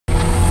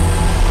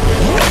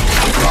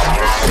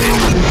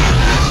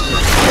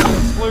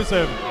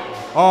exclusive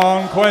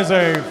on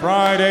Queze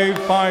Friday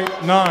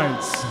Fight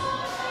Nights.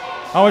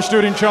 Our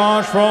student in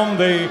charge from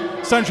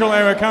the Central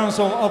Area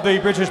Council of the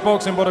British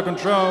Boxing Board of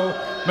Control,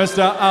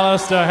 Mr.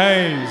 Alistair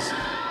Hayes.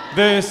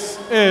 This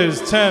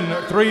is 10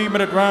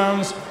 3-minute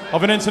rounds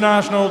of an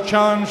International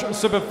Challenge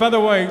Super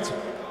Featherweight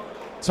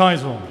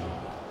title.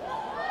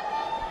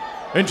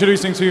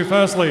 Introducing to you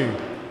firstly,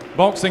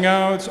 boxing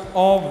out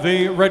of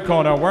the red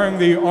corner, wearing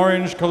the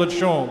orange coloured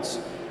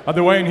shorts. At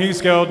the weighing he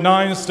scaled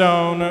 9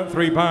 stone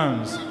 3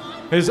 pounds.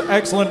 His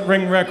excellent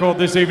ring record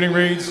this evening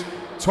reads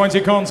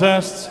 20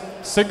 contests,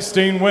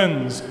 16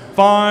 wins.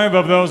 5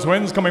 of those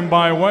wins coming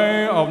by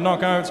way of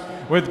knockout,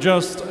 with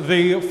just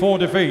the 4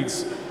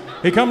 defeats.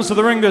 He comes to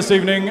the ring this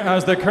evening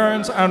as the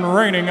current and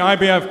reigning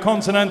IBF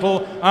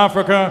Continental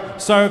Africa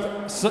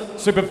South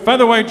Super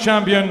Featherweight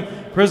Champion,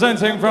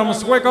 presenting from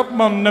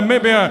Swakopmund,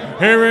 Namibia.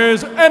 Here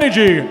is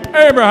Energy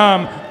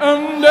Abraham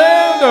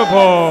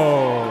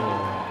Ndauendapo.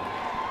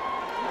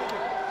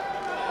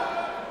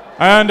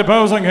 And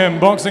opposing him,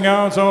 boxing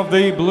out of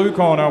the blue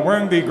corner,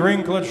 wearing the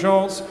green coloured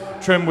shorts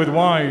trimmed with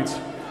white.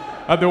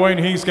 At the weight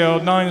he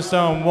scaled 9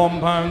 stone 1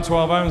 pound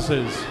 12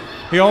 ounces.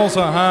 He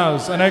also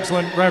has an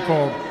excellent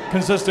record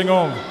consisting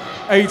of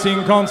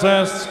 18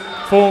 contests,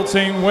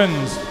 14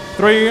 wins.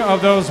 3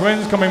 of those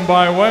wins coming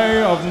by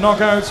way of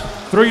knockouts,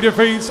 3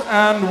 defeats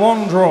and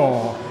 1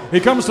 draw.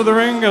 He comes to the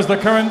ring as the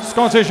current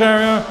Scottish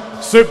area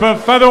super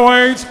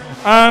featherweight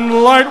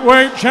and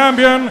lightweight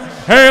champion,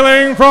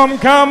 hailing from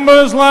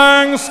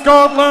Cambuslang,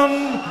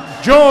 Scotland,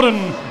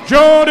 Jordan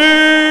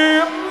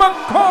Geordie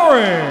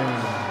McCorry.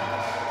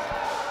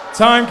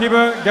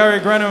 Timekeeper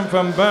Gary Grenham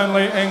from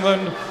Burnley,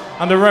 England,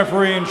 and the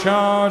referee in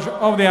charge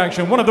of the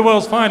action, one of the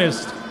world's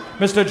finest,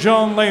 Mr.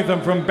 John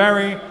Latham from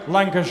Bury,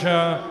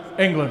 Lancashire,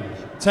 England.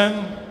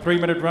 10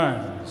 3-minute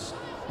rounds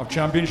of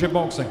championship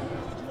boxing.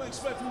 What do you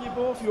expect from you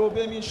both? You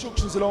obey my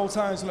instructions at all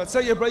times. And I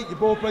tell you, break, you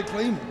both break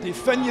clean.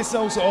 Defend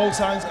yourselves at all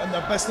times, and the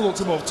best of luck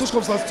to both. Touch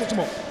gloves, lads, touch them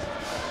up.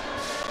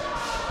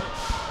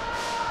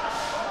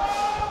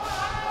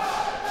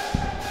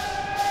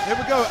 Here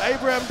we go,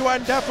 Abraham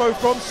Ndauendapo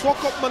from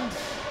Swakopmund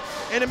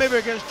in Namibia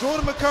against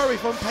Jordan McCurry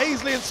from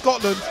Paisley in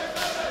Scotland.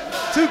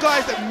 2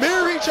 guys that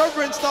mirror each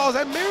other in styles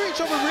and mirror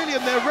each other really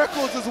in their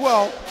records as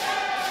well.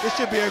 This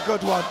should be a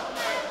good one.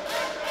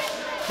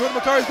 Jordan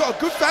McCurry's got a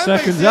good fan base.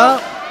 Seconds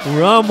out,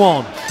 round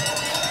 1.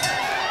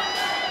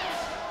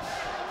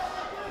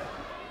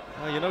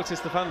 You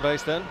noticed the fan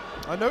base then?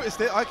 I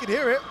noticed it, I could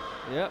hear it.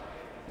 Yep.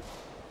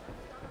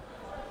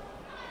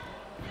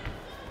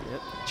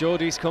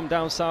 Geordie's come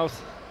down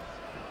south.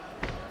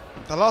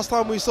 The last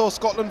time we saw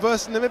Scotland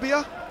versus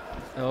Namibia,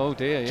 oh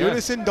dear, yeah.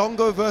 Julius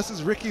Ndongo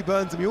versus Ricky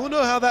Burns, and we all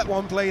know how that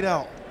one played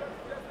out.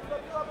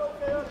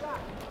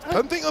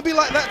 Don't think it'll be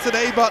like that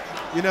today, but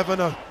you never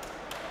know.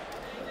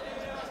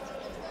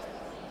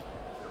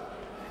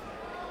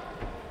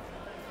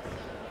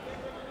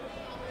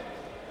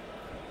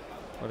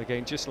 Well,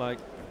 again, just like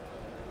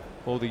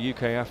all the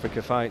UK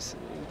Africa fights,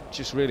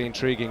 just really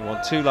intriguing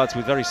one. 2 lads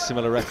with very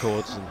similar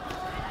records and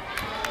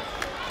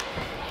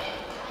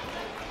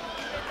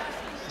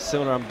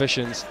similar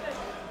ambitions.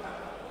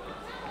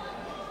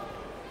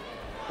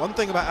 One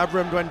thing about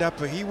Abraham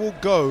Ndauendapo, he will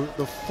go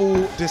the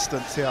full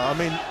distance here. I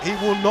mean, he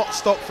will not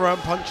stop throwing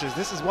punches.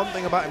 This is one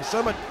thing about him.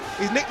 So much,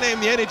 he's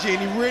nicknamed the Energy, and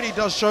he really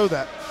does show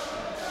that.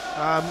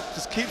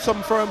 Just keeps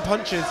on throwing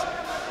punches.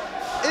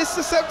 Is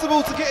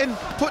susceptible to getting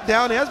put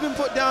down. He has been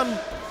put down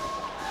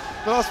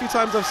the last few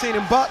times I've seen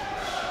him, but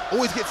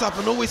always gets up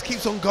and always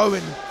keeps on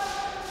going.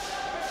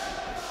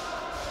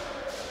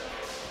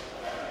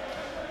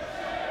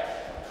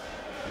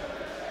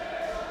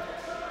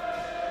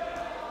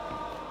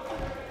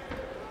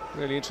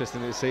 Really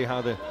interesting to see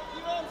how they're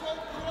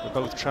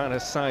both trying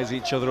to size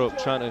each other up,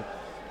 trying to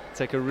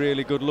take a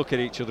really good look at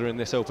each other in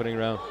this opening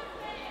round.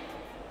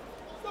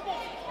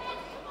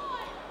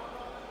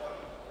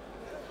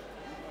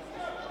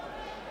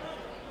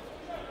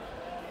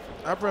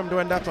 Abraham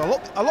Ndauendapo,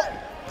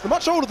 they're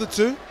much older the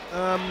 2.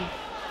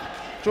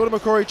 Jordan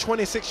McCorry,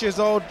 26 years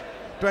old.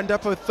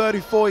 Ndauendapo,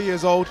 34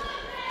 years old.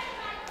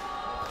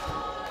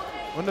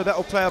 Wonder that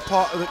will play a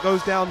part that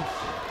goes down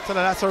to the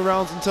latter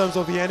rounds in terms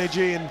of the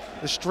energy and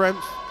the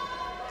strength.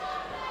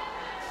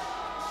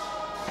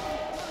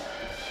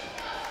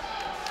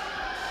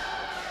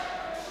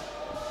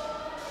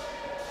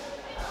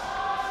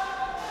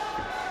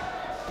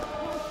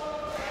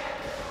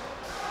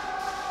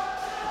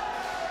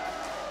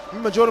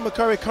 Remember, Jordan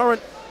McCurry,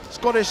 current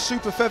Scottish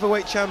super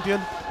featherweight champion.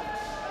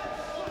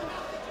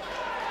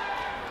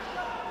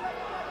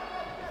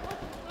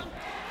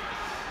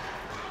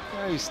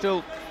 Yeah, he's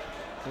still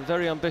a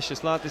very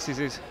ambitious lad. This is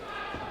his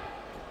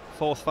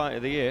 4th fight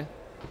of the year.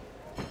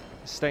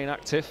 He's staying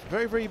active.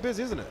 Very, very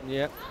busy, isn't it?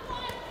 Yeah.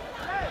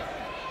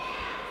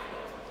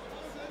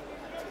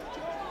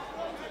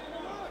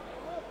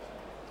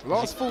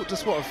 Last fought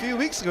just, what, a few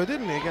weeks ago,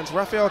 didn't he? Against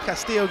Rafael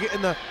Castillo,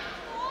 getting the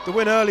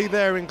win early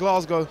there in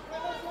Glasgow.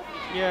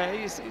 Yeah,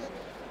 he's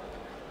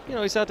you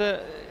know, he's had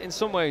in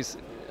some ways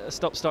a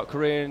stop-start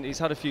career, and he's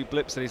had a few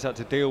blips that he's had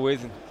to deal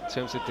with in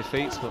terms of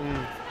defeats, but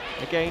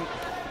again,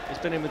 He's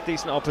been in with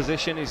decent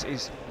opposition.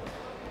 He's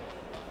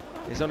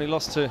only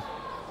lost to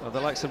the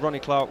likes of Ronnie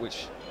Clark,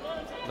 which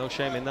no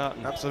shame in that.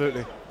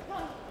 Absolutely.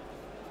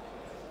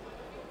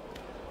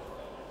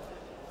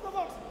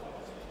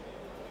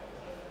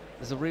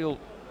 There's a real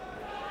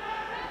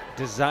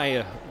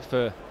desire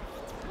for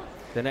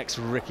the next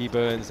Ricky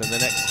Burns and the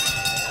next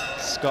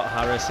Scott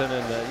Harrison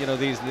and you know,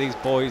 these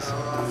boys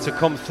to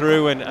come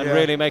through and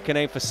really make a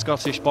name for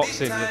Scottish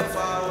boxing.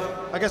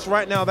 I guess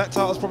right now that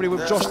title's probably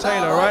with Josh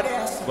Taylor, right?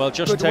 Well,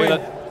 Josh Good Taylor.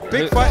 win.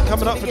 Big fight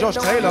coming up for Josh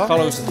Taylor.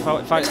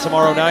 Fights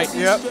tomorrow night.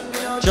 Yep.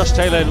 Josh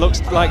Taylor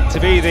looks like to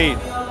be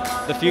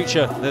the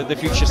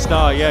future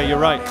star. Yeah, you're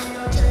right.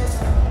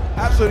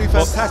 Absolutely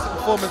fantastic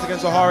performance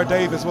against O'Hara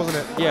Davis, wasn't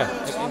it?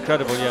 Yeah,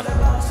 incredible.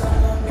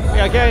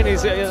 Yeah, again,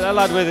 he's a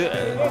lad with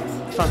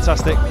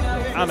fantastic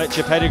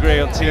amateur pedigree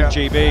on Team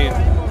GB.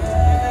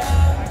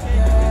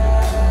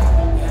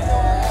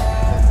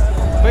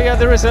 But yeah,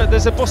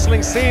 there's a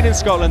bustling scene in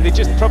Scotland. They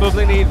just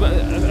probably need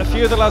a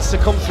few of the lads to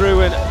come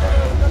through, and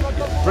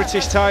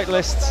British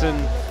titleists, and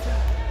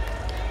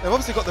they've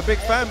obviously got the big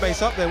fan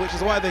base up there, which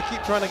is why they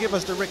keep trying to give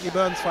us the Ricky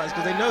Burns fights,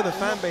 because they know the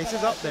fan base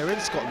is up there in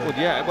Scotland. Well,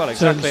 yeah, well,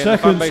 exactly. And the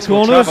fan base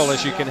will travel,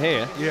 as you can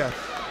hear. Yeah.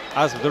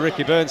 As the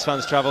Ricky Burns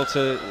fans travel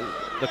to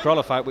the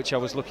Crawler fight, which I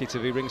was lucky to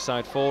be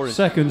ringside for. And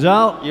seconds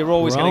out. You're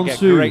always going to get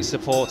great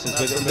supporters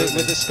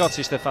with the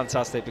Scottish. They're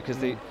fantastic because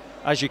they,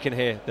 as you can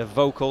hear, they're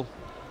vocal.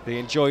 They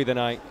enjoy the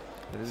night.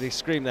 They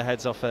scream their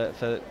heads off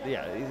for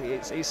yeah.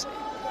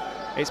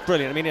 It's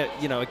brilliant. I mean,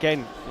 you know,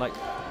 again, like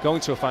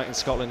going to a fight in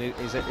Scotland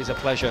is a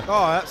pleasure.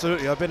 Oh,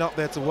 absolutely. I've been up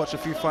there to watch a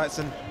few fights,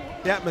 and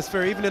the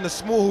atmosphere, even in the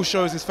small hall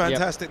shows, is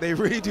fantastic. Yep. They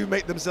really do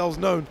make themselves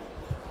known.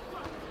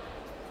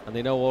 And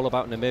they know all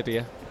about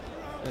Namibia.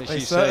 They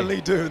certainly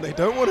do. They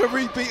don't want a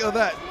repeat of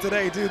that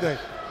today, do they?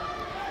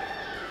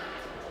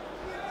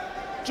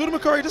 Jordan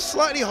McCorry just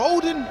slightly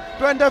holding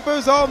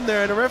Ndauendapo's arm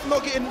there, and the ref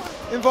not getting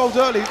involved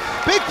early.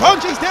 Big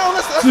punch, he's down.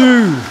 That's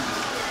 2,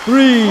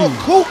 3,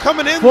 oh, cool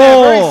coming in 4,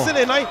 there, very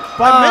silly. And 5,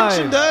 I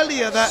mentioned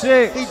earlier that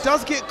 6, he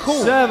does get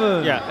cool.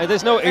 7. Yeah,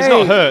 he's not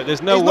hurt.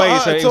 There's no way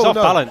he's off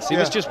balance. He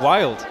was just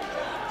wild.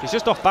 He's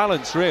just off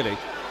balance, really.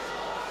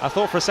 I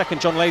thought for a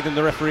second John Latham,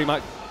 the referee,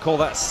 might call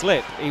that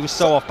slip. He was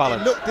so off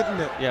balance. It looked, didn't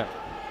it? Yeah.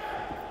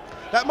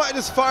 That might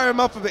just fire him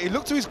up a bit. He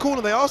looked to his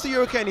corner. They asked, "Are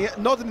you okay?" And he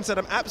nodded and said,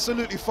 "I'm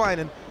absolutely fine."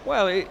 And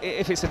well,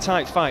 if it's a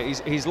tight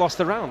fight, he's lost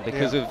the round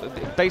because of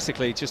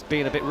basically just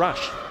being a bit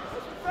rash.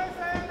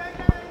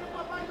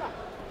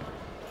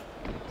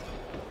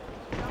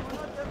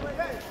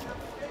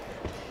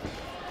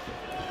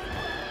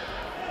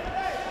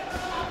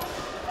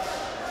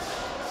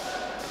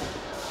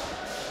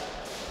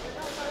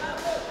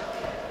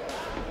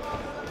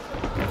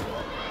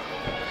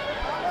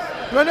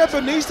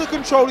 Ndauendapo needs to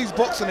control his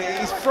boxing.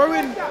 He's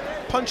throwing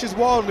punches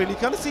wildly, and you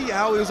kind of see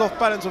how he was off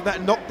balance with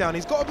that knockdown.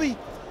 He's got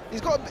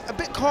a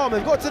bit calm.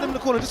 They've got to tell him in the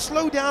corner, just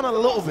slow down a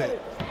little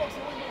bit.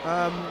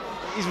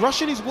 He's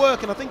rushing his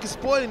work, and I think he's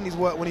spoiling his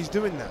work when he's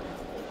doing that.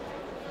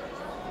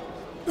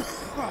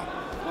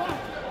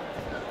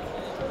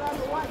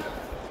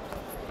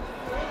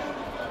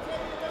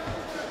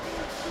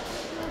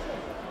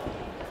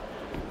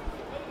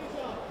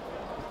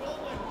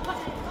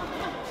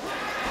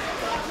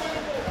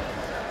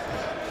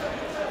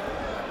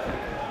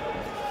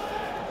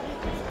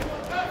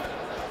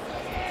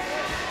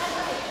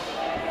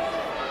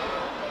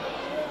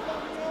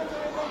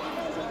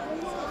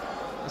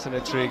 It's an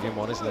intriguing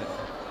one, isn't it?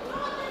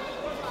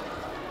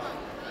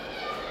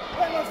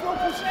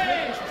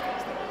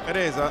 It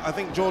is. I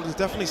think Jordan's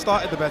definitely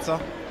started the better.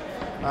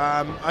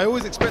 I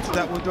always expected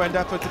that with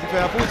Ndauendapo, to be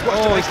fair. I've always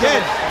watched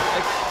him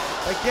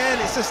again.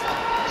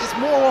 It's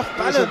more off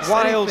balance. It's a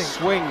wild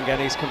swing,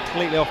 and he's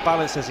completely off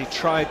balance as he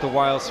tried the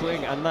wild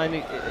swing, and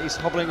then he's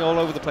hobbling all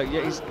over the place.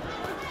 Yeah, he's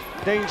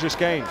dangerous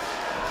game,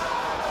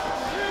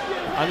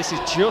 and this is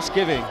just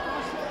giving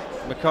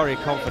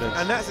McCorry confidence.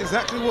 And that's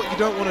exactly what you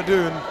don't want to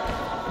do. And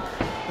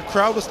the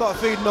crowd will start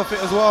feeding off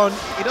it as well, and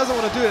he doesn't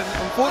want to do it.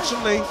 And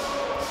unfortunately,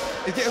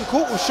 he's getting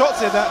caught with shots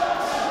here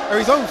that are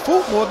his own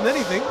fault more than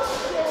anything.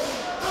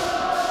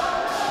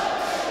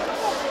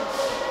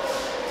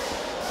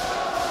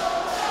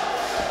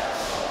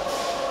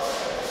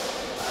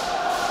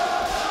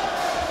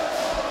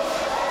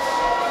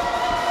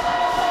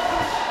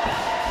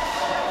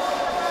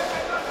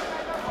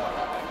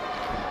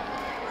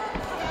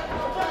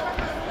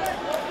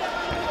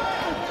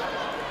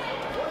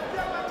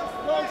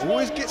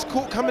 Always gets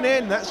caught coming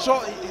in. That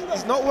shot,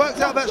 it's not worked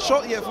out, that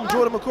shot yet from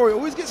Jordan McCorry.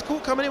 Always gets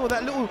caught coming in with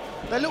that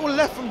little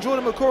left from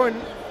Jordan McCorry.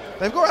 And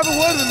they've got to have a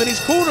word with him in his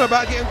corner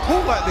about getting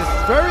caught like this.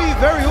 It's very,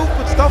 very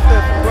awkward stuff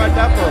there from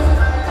Ndauendapo.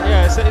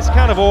 Yeah, it's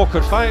kind of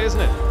awkward fight, isn't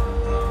it?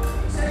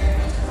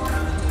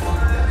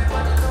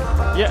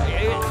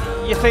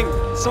 Yeah, you think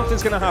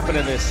something's going to happen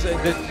in this,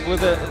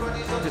 with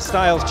the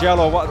styles gel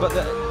or what, but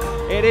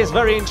it is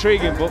very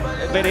intriguing,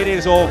 but it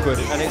is awkward,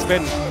 and it's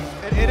been...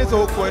 It is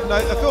awkward, and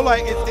I feel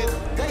like it's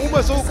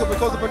almost awkward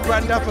because of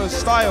Ndauendapo's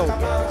style.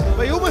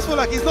 But you almost feel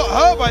like he's not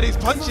hurt by these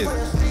punches.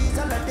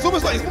 It's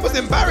almost like he's almost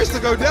embarrassed to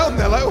go down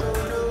there. Like,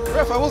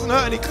 ref, I wasn't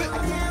hurt, and he clipped.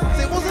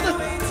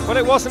 Well,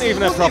 it wasn't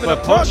even a proper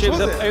punch. It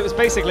was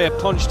basically a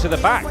punch to the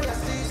back.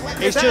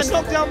 Is that a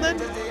knockdown then?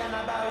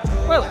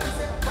 Well,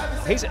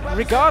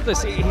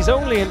 regardless, he's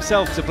only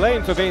himself to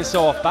blame for being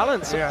so off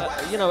balance.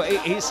 Yeah. You know,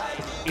 his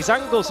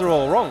angles are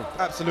all wrong.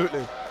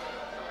 Absolutely.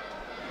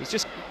 He's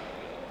just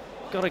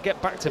got to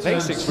get back to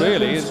basics,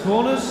 really.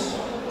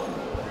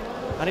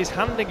 And he's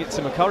handing it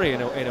to McCorry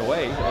in a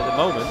way at the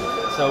moment.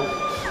 So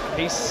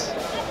he's...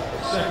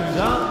 Seconds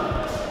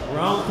out,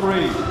 round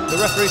 3. The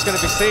referee's going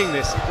to be seeing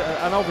this,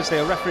 and obviously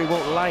a referee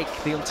won't like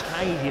the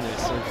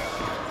untidiness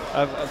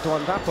of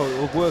Ndauendapo. It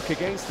will work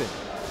against him.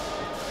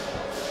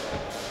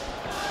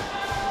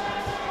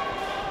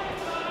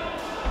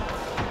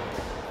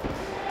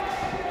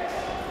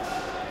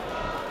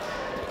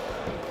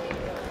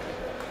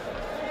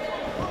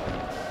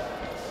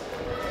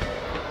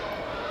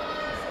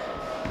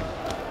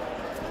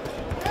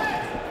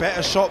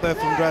 Better shot there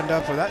from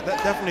Ndauendapo. That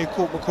definitely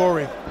caught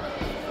McCorry.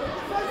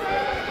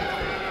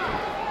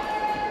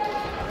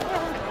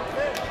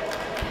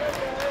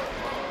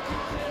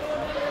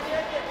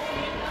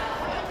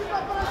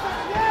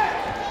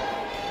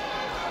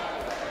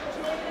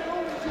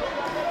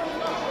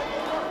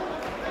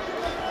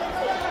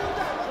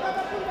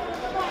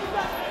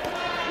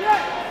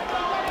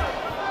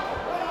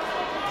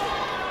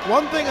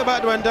 One thing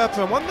about Ndauendapo,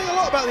 and one thing a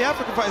lot about the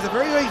African fighters, they're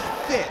very, very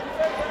fit.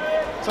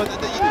 So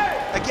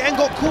again,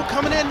 got caught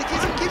coming in. He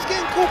keeps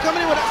getting caught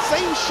coming in with that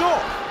same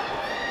shot.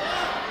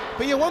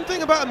 But yeah, one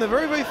thing about him, they're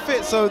very, very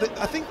fit. So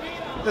I think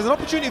there's an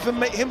opportunity for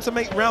him to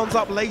make rounds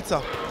up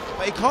later.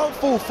 But he can't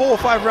fall 4 or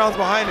 5 rounds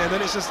behind him,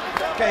 then it's just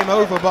game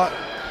over. But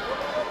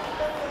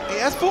he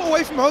has fought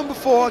away from home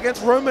before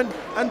against Roman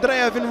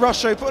Andreev in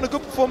Russia. He put in a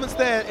good performance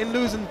there in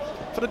losing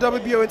for the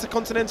WBO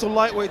Intercontinental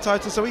Lightweight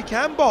title. So he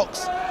can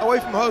box away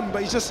from home,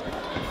 but he's just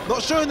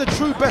not showing the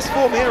true best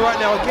form here right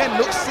now. Again,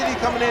 looks silly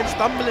coming in,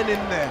 stumbling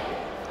in there.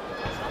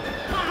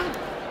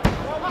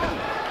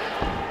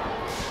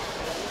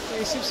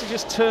 He seems to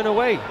just turns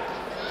away,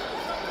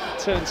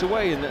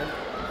 and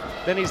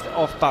then he's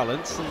off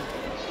balance, and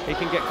he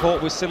can get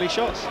caught with silly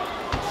shots.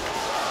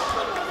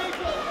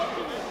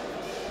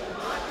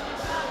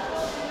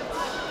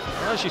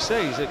 And as you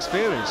say, he's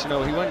experienced. You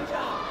know, he went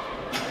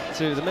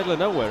to the middle of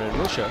nowhere in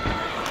Russia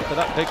for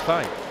that big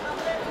fight.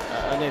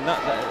 I mean,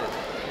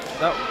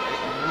 that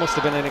must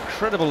have been an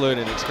incredible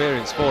learning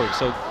experience for him.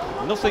 So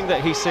nothing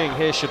that he's seeing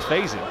here should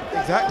faze him.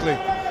 Exactly.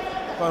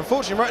 But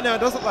unfortunately, right now it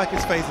doesn't look like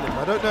it's phasing him.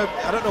 I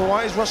don't know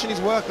why he's rushing his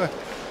worker.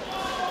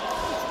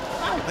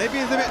 Maybe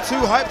he's a bit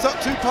too hyped up,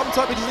 too pumped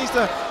up. He just needs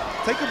to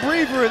take a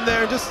breather in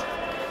there and just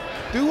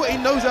do what he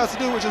knows how to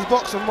do, which is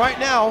box. And right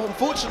now,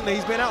 unfortunately,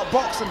 he's been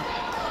outboxed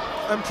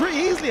and pretty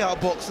easily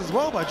outboxed as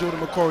well by Jordan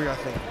McCorry, I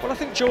think. Well, I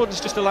think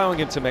Jordan's just allowing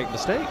him to make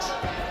mistakes.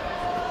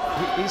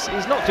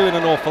 He's not doing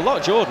an awful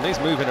lot, Jordan. He's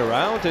moving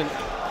around, and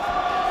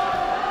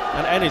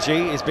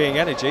energy is being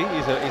energy.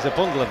 He's a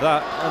bundle of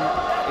that,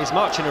 and he's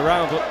marching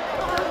around, but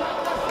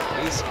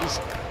he's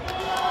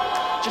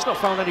just not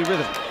found any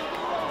rhythm.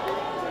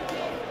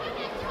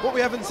 What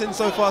we haven't seen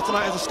so far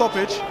tonight is a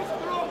stoppage,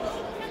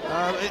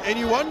 and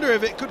you wonder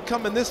if it could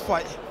come in this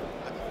fight.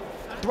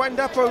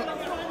 Ndauendapo,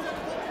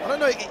 I don't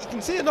know, you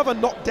can see another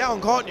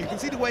knockdown, can't you? You can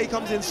see the way he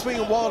comes in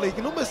swinging wildly. You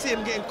can almost see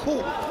him getting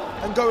caught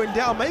and going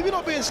down, maybe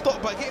not being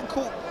stopped, but getting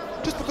caught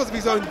just because of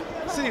his own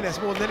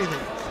silliness more than anything.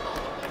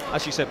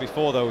 As you said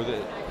before, though,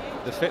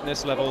 the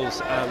fitness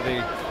levels and the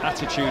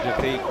attitude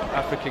of the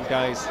African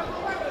guys,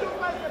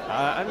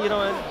 and you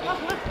know,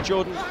 and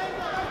Jordan,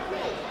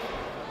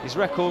 his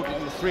record,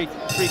 3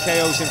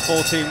 KOs in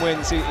 14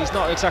 wins. He's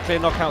not exactly a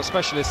knockout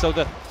specialist, so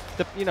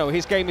you know,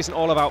 his game isn't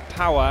all about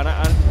power. And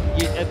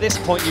at this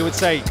point, you would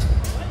say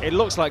it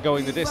looks like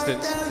going the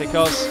distance,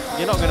 because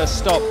you're not going to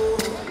stop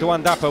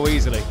Ndauendapo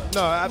easily.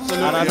 No,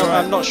 absolutely. And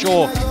I'm not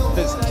sure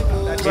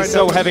that he's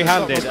so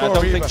heavy-handed. I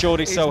don't think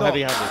Jordy's so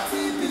heavy-handed.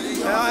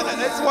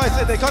 That's why I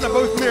said they kind of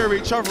both mirror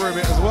each other a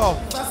bit as well.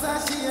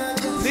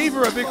 Neither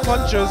are big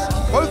punchers.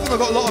 Both of them have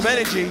got a lot of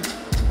energy.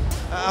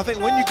 I think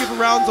when you give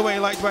rounds away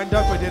like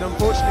Ndauendapo did,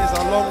 unfortunately, it's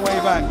a long way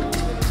back.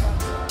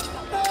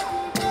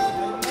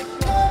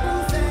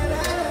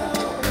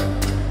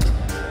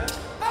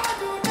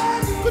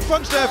 Good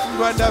punch there from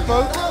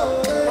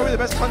Ndauendapo. Probably the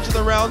best punch of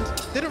the round.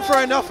 Didn't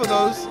throw enough of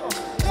those.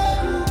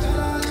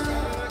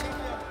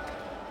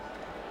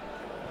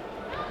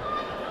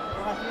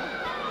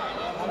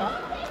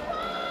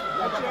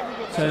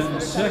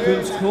 Ten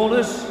seconds,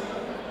 corners.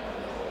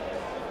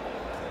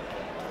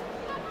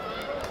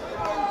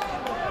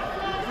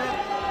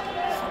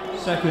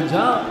 Seconds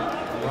out,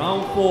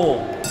 round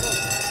 4.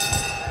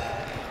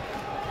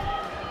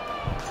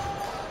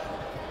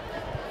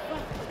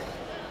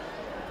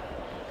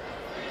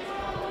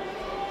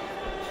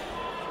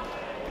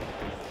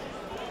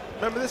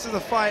 Remember, this is a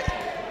fight,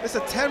 this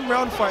is a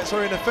 10-round fight,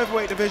 sorry, in the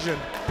featherweight division.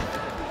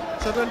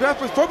 So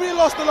Ndauendapo's probably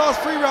lost the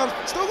last 3 rounds,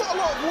 still got a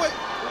lot of weight,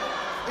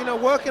 you know,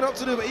 working up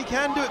to do, but he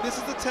can do it. This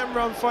is a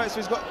 10-round fight, so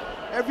he's got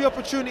every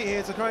opportunity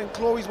here to try and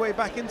claw his way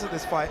back into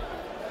this fight.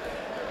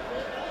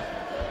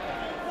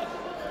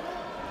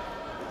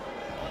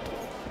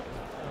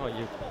 Oh,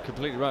 you're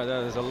completely right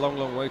there. There's a long,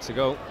 long way to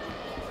go.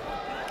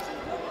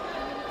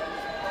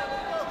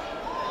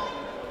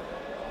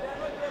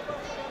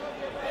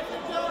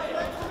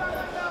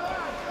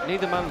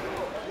 Neither man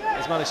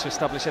has managed to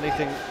establish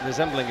anything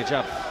resembling a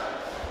jab.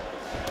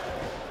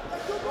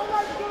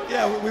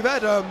 Yeah, we've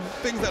had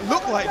things that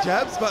look like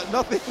jabs, but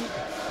nothing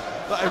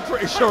that I'm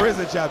pretty sure is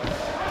a jab.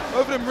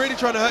 Both of them really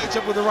trying to hurt each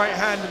other with the right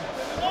hand.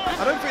 And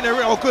I don't think they're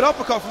really... Oh, good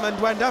uppercut from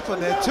Ndauendapo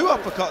there. 2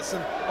 uppercuts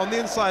on the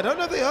inside. I don't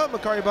know if they hurt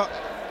McCorry, but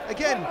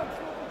again,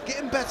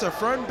 getting better,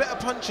 throwing better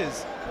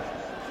punches.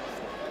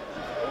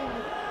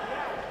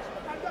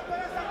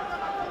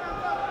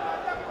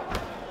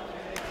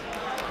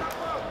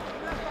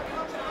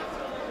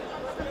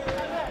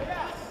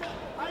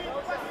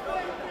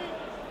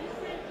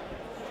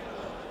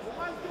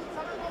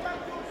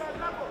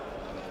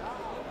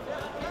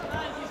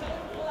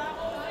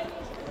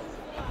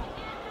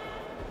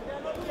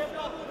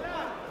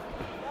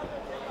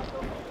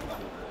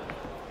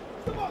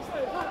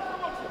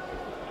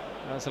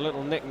 There's a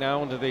little nick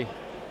now under the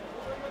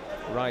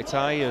right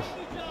eye of...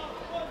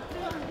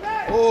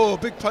 Oh,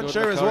 big punch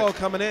there as well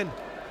coming in.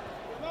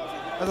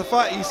 As a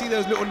fighter, you see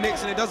those little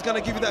nicks, and it does kind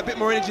of give you that bit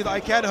more energy that I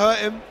can hurt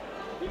him.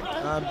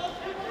 And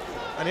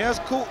he has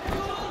caught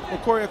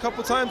McCorry a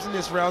couple times in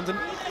this round, and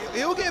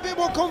he'll get a bit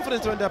more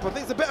confidence to Ndauendapo. I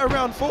think it's a better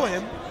round for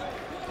him.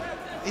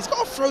 He's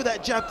got to throw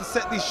that jab to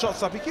set these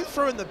shots up. He keeps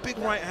throwing the big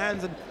right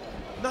hands and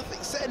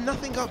nothing, setting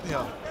nothing up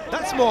here.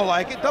 That's more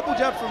like it. Double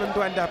jab from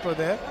Ndauendapo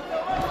there.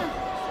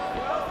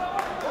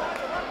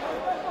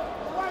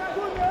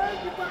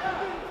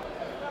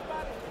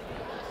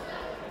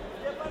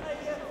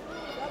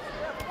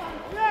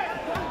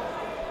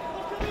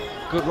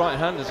 Good right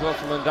hand as well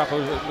from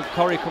Ndauendapo.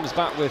 McCorry comes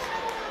back with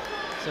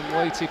some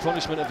weighty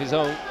punishment of his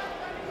own.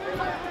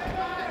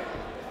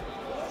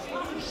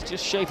 He's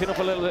just shaping up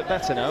a little bit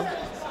better now.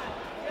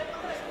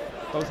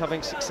 Both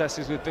having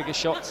successes with bigger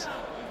shots.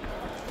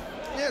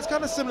 Yeah, it's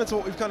kind of similar to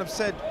what we've kind of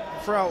said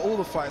throughout all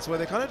the fights, where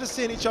they're kind of just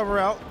seeing each other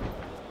out.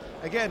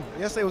 Again,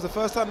 yesterday was the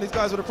first time these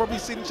guys would have probably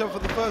seen each other for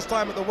the first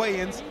time at the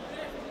weigh-ins.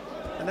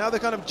 And now they're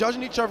kind of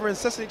judging each other and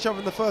assessing each other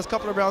in the first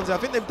couple of rounds. I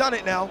think they've done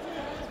it now.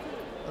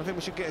 I think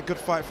we should get a good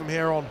fight from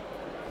here on.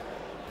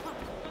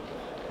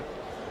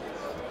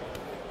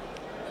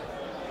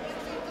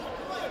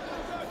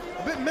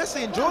 A bit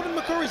messy, and Jordan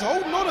McCorry's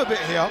holding on a bit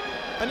here.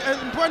 And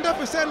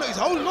Ndauendapo is saying, look, he's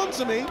holding on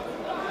to me.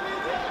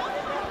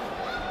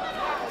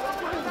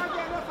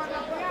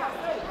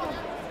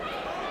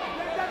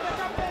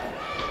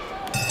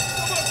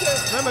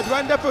 Remember,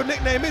 Ndauendapo's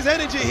nickname is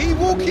Energy. He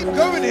will keep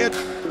going here.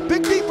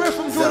 Big deep breath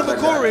from Jordan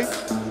McCorry.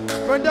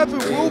 Ndauendapo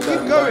will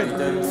keep going.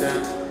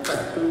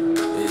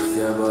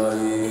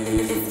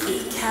 It's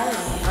Kelly.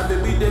 My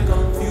baby, they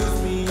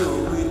confuse me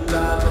with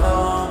that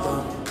bomb.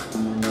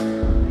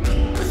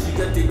 But she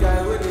got the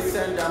guy where they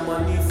send her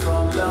money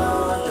from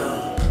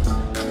London.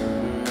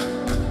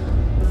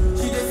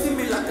 She they see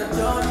me like a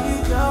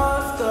Johnny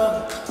Just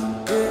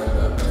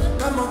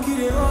my monkey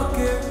they rock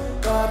it,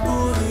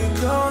 baboon he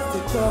just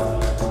the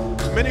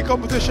chop. Mini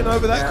competition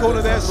over that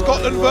corner there.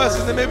 Scotland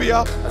versus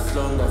Namibia. As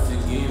long as you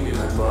give me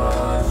my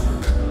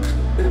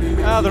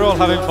passion. Ah, they're all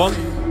having fun.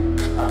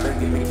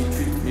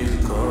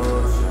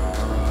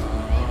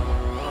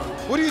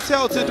 What do you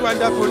tell to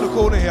Ndauendapo in the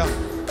corner here?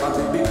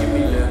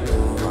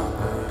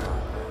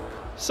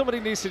 Somebody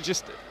needs to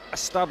just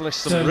establish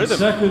some 10 rhythm.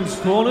 seconds,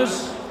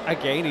 corners.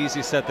 Again,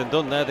 easier said than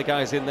done. They're the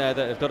guys in there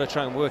that have got to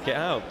try and work it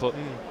out, but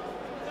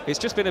it's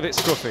just been a bit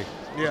scruffy.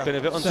 Yeah. It's been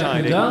a bit Second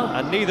untidy, down.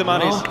 and neither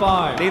man's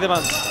fighting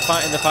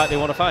the fight they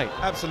want to fight.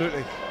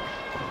 Absolutely.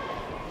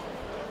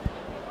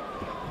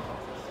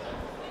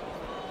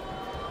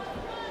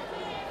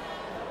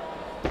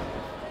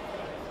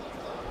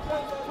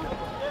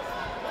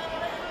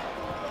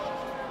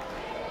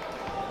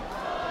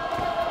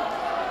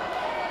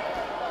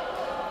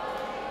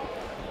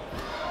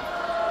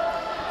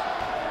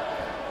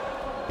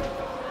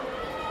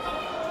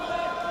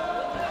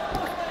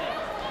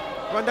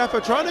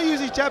 Ndauendapo trying to use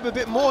his jab a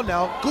bit more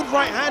now. Good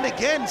right hand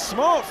again,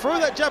 smart. Throw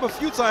that jab a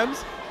few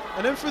times,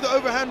 and then through the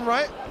overhand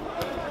right.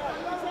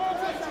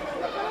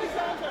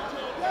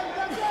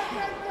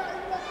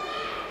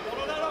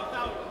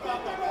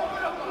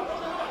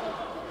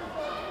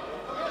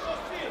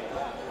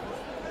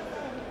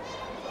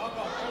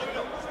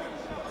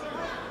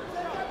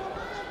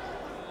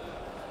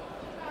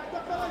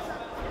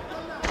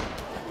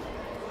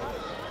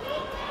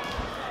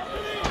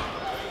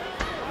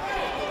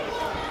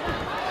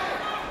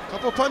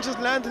 Couple punches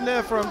landing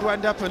there from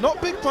Ndauendapo.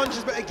 Not big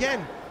punches, but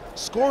again,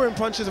 scoring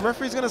punches. The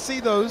referee's going to see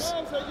those.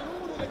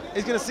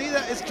 He's going to see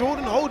that it's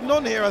Jordan holding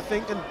on here, I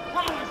think. And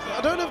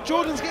I don't know if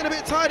Jordan's getting a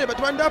bit tighter, but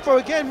Ndauendapo,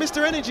 again,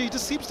 Mr. Energy,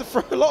 just seems to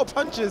throw a lot of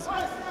punches.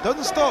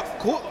 Doesn't stop.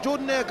 Caught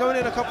Jordan there going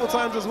in a couple of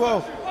times as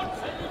well.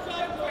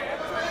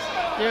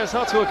 Yeah, it's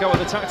hard to work out what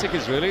the tactic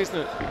is, really, isn't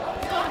it? It's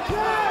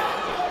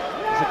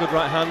a good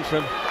right hand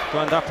from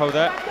Ndauendapo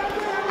there.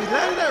 He's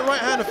landed that right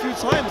hand a few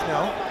times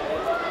now.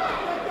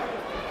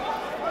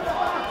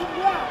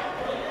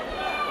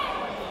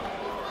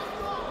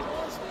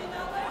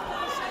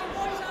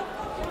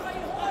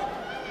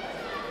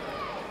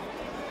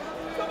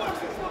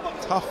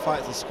 tough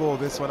fight to score,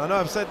 this one. I know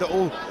I've said that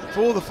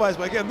for all the fights,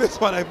 but again, this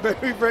one, a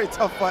very, very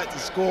tough fight to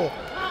score.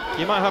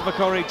 You might have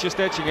McCorry just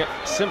edging it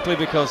simply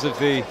because of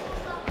the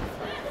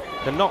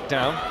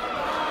knockdown.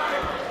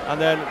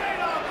 And then,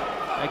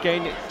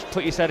 again,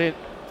 put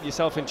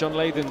yourself in John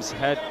Latham's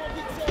head.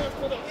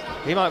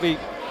 He might be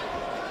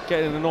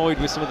getting annoyed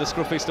with some of the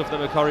scruffy stuff that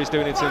McCorry's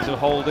doing in terms of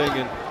holding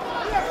and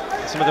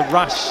some of the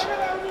rash,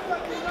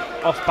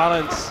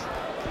 off-balance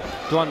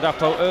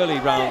Ndauendapo early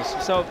rounds.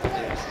 So,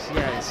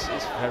 yeah, it's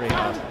very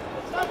hard.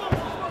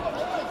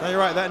 No, you're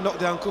right, that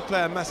knockdown could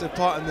play a massive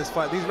part in this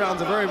fight. These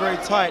rounds are very, very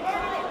tight.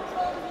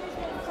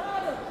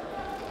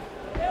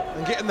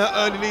 And getting that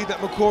early lead that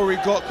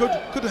McCorry got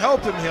could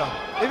help him here.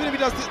 Even if he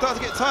does start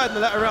to get tired in the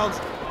latter rounds.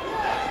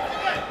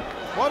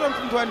 Well done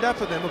from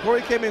Ndauendapo then.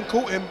 McCorry came in,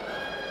 caught him.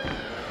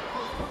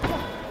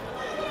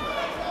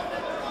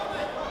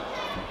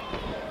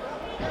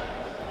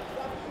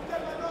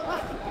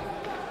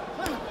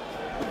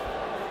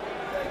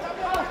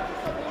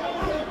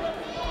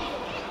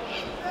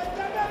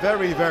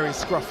 Very, very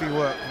scruffy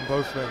work from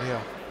both men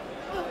here.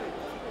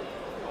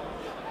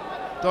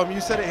 Dom,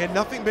 you said it here,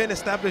 nothing being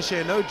established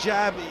here, no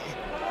jab.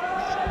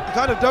 You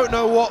kind of don't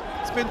know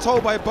what's been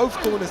told by both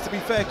corners, to be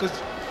fair, because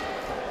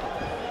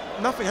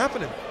nothing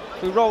happening.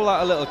 We roll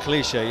out a little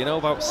cliche, you know,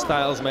 about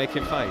styles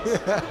making fights.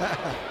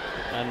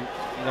 And,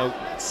 you know,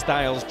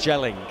 styles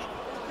gelling.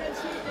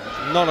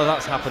 None of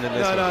that's happened in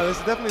this one. No, it's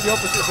definitely the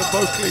opposite of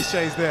both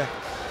cliches there.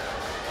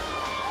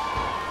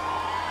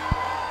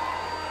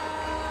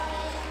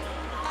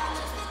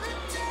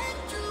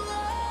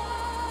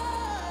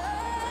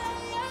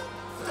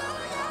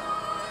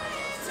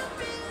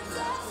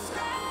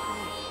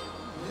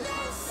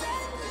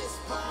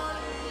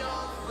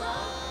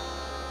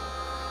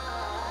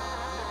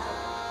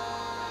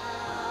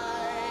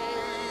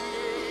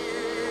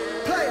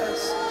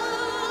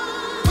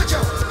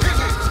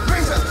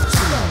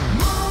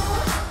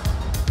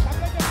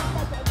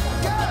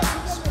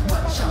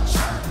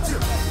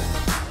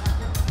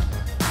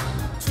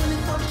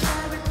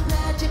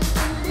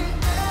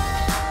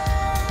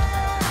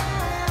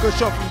 Good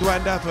shot from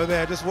Ndauendapo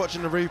there, just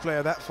watching the replay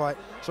of that fight.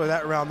 Sorry,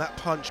 that round, that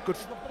punch. Good,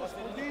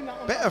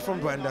 better from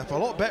Ndauendapo, a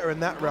lot better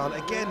in that round.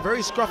 Again, very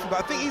scruffy, but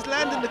I think he's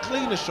landing the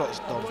cleaner shots,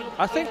 Dom.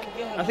 I think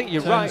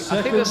you're right.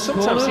 I think that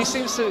sometimes he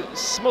seems to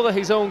smother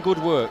his own good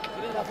work.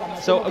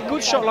 So a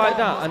good shot like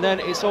that, and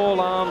then it's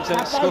all arms and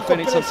it's scuffing,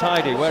 it's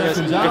untidy. Whereas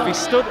if he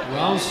stood,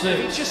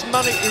 he just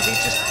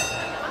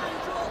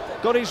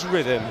got his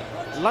rhythm,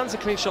 lands a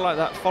clean shot like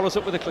that, follows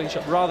up with a clean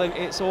shot, rather than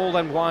it's all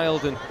then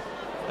wild. And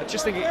I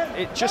just think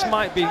it just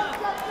might be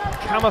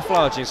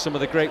camouflaging some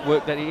of the great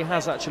work that he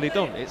has actually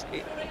done.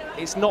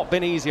 It's not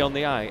been easy on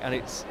the eye, and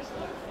it's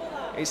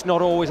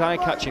not always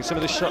eye-catching. Some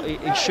of the shot,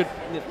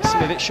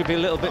 some of it should be a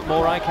little bit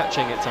more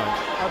eye-catching at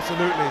times.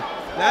 Absolutely.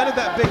 Landed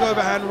that big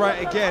overhand right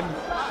again.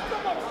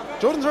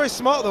 Jordan's very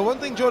smart though. One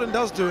thing Jordan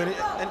does do, and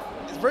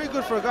it's very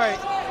good for a guy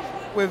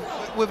with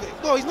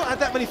well, he's not had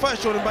that many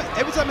fights, Jordan, but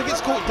every time he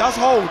gets caught, he does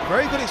hold.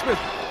 Very good experience.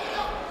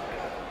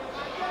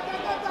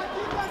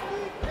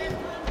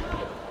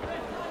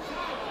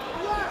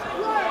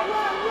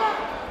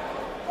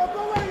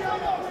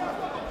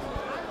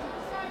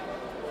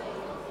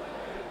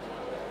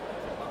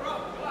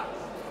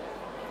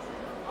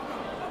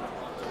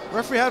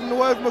 Referee having a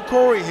word with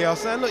McCorry here,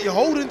 saying, look, you're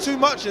holding too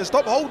much here,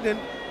 stop holding.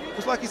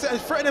 Just like he said,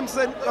 he's threatening him to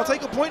say, I'll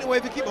take a point away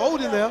if you keep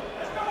holding there.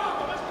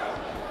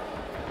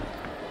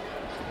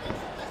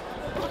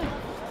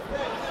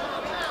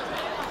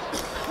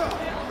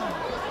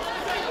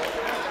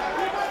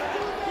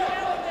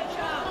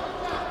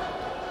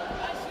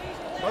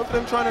 Both of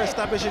them trying to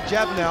establish a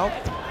jab now.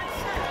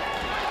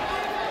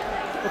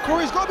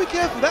 McCorry's got to be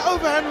careful, that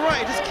overhand right,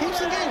 he just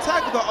keeps on getting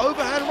tagged with that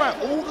overhand right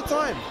all the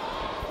time.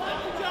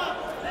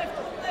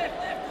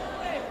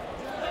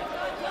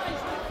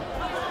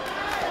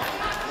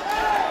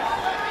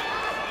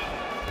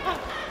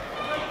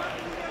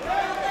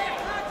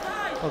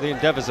 Well, the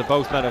endeavours of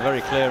both men are very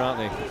clear, aren't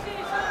they?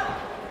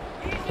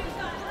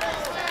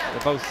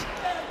 They're both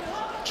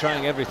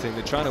trying everything.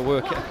 They're trying to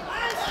work it.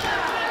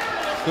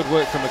 Good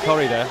work from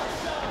McCorry there.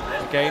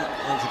 Again,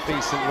 lands a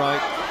decent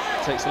right.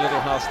 Takes a little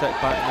half step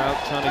back now,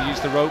 trying to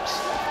use the ropes.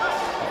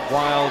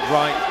 Wild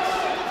right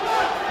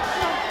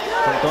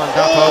from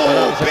Ndauendapo.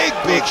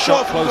 Oh, big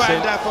shot from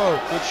Ndauendapo.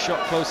 Good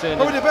shot close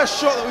in. Probably the best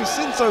shot that we've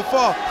seen so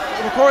far.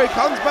 McCorry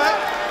comes back.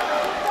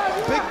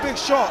 Big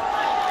shot.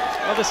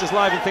 Well, this has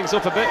livened things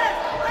up a bit.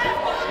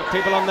 Got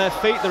people on their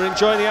feet, they're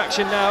enjoying the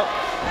action now.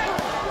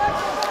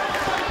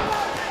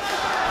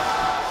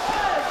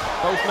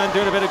 Both men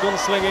doing a bit of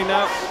gunslinging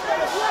now.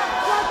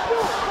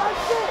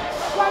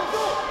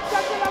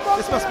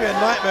 This must be a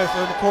nightmare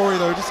for McCorry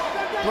though.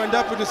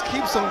 Ndauendapo just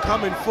keeps on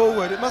coming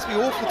forward. It must be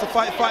awful to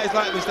fight fighters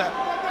like this that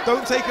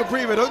don't take a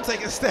breather, don't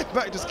take a step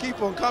back, just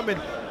keep on coming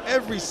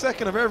every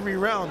second of every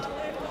round.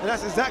 And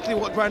that's exactly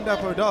what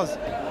Ndauendapo does.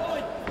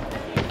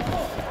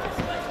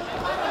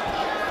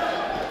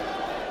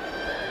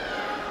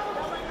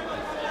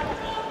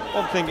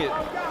 One thing it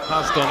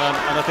has done,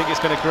 and I think it's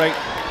been a great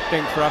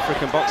thing for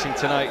African boxing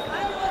tonight,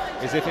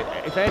 is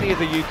if any of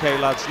the UK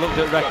lads looked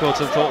at records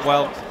and thought,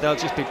 well, they'll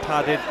just be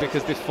padded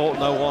because they've fought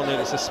no one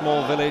and it's a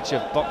small village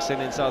of boxing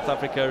in South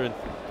Africa, and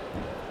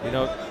you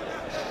know,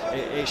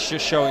 it's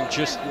just showing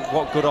just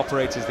what good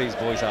operators these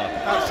boys are.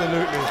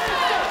 Absolutely.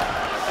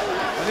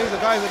 And these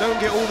are guys that don't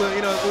get all the,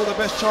 you know, all the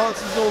best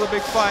chances and all the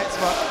big fights,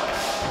 but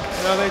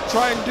you know, they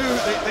try and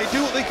they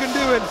do what they can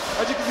do, and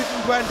as you can see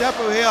from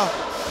Ndauendapo here,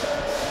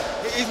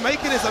 he's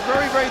making this a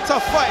very, very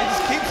tough fight. He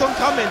just keeps on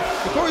coming.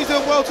 McCorry's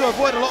doing well to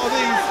avoid a lot of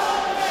these.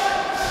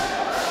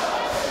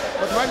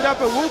 But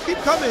Ndauendapo will keep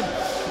coming.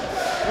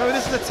 Remember,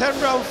 this is a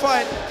 10-round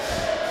fight.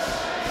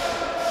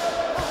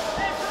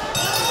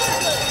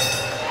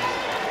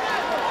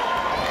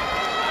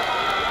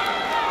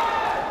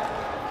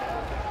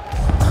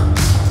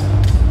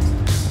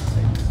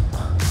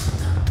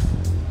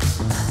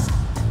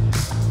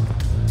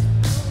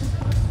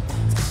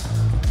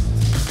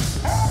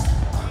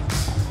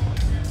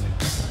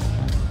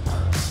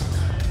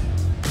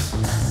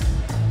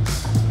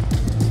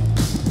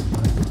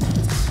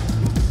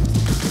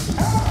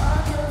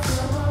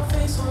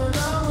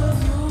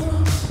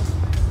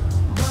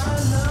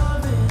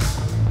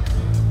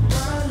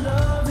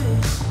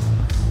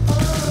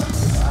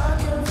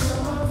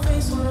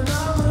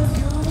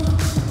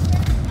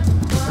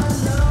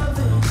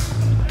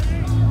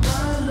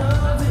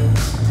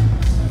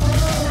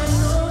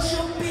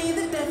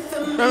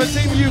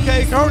 Team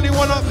UK currently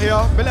one up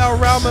here. Bilal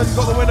Rahman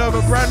got the win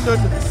over Brandon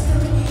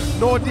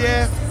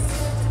Nordier.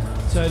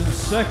 10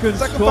 seconds.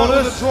 Second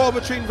battle was a draw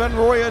between Van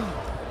Rooyen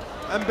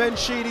and Ben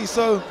Sheedy,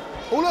 so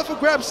all up for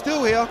grabs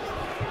still here.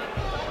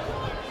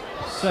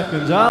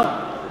 Seconds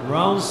out,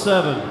 round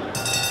 7.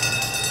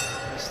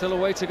 Still a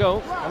way to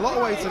go. A lot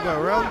of way to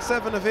go. Round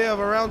 7 of here of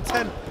a round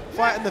 10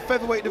 fight in the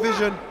featherweight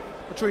division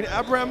between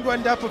Abraham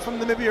Ndauendapo from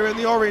Namibia in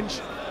the orange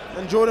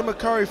and Jordan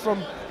McCurry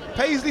from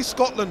Paisley,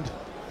 Scotland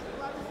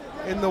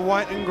in the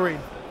white and green.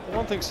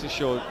 One thing's for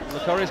sure,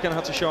 McCorry's going to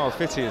have to show how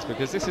fit he is,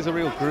 because this is a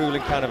real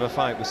grueling kind of a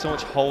fight with so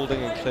much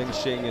holding and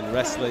clinching and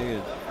wrestling,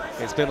 and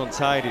it's been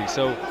untidy.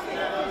 So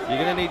you're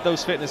going to need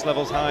those fitness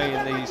levels high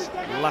in these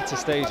latter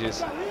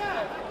stages.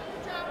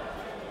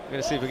 We're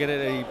going to see if we get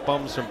any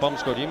bombs from Bomb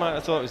Squad. You might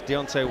have thought it was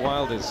Deontay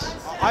Wilder's.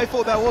 I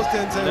thought that was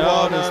Deontay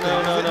Wilder's.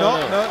 No.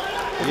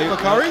 Is it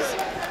McCurry's?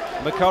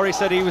 McCorry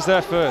said he was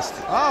there first.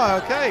 Ah,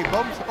 okay.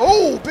 Bombs.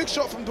 Oh, big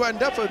shot from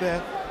Ndauendapo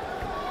there.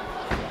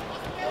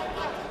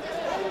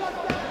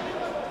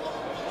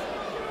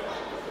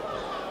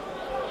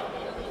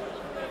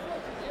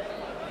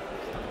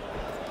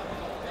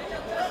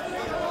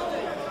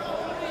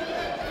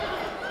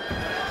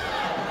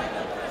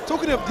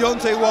 Talking of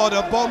Deontay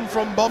Wilder, bomb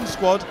from Bomb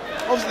Squad.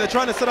 Obviously, they're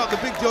trying to set up the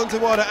big Deontay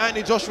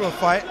Wilder-Anthony Joshua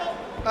fight.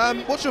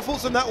 What's your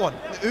thoughts on that one?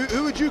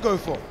 Who would you go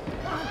for?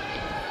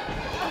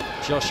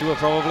 Joshua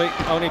probably,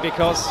 only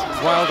because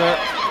Wilder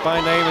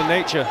by name and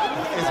nature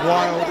is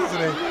wild,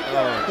 isn't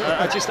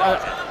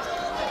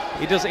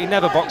he? He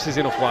never boxes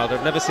enough. Wilder.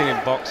 I've never seen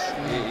him box.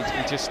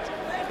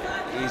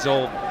 He's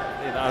all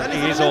bombs.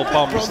 He is all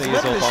bombs.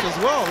 As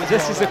well,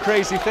 this is the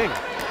crazy thing.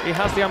 He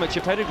has the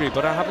amateur pedigree,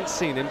 but I haven't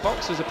seen him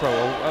box as a pro.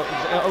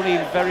 Only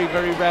in very,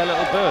 very rare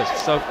little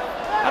bursts. So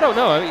I don't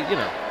know. You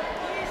know,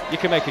 you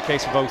can make a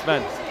case for both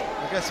men.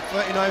 I guess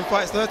 39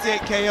 fights,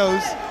 38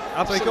 KOs.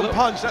 Absolutely. So he can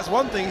punch. That's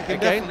one thing he can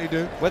definitely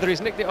do. Whether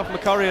he's nicked it off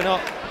McCorry or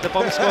not, the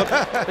Bomb Squad,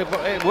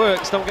 it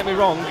works. Don't get me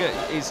wrong.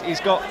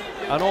 He's got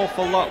an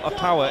awful lot of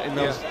power in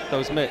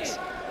those mitts.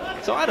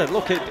 So I don't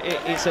look.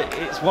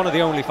 It's one of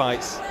the only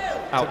fights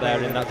out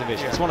there in that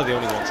division. It's one of the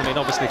only ones. I mean,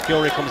 obviously, if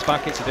Fury comes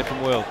back, it's a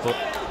different world. But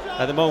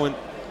at the moment,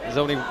 there's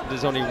only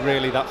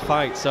really that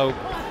fight. So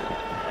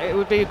it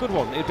would be a good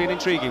one. It would be an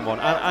intriguing one,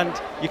 and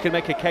you can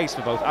make a case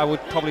for both. I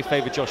would probably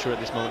favour Joshua at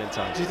this moment in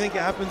time. Do you think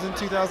it happens in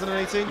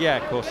 2018? Yeah,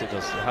 of course it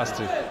does. It has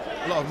to.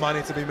 A lot of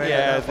money to be made.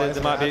 Yeah,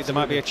 there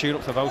might be a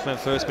tune-up for both men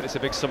first, but it's a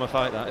big summer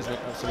fight, that, isn't it?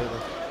 Absolutely.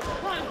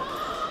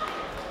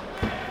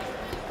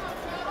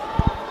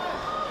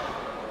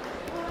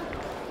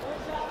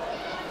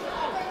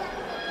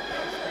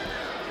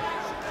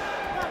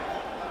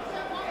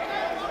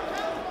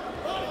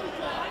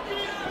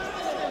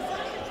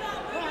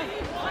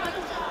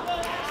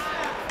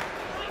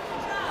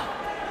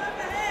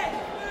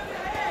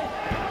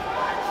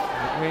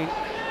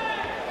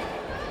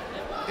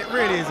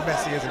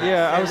 Messy, isn't it?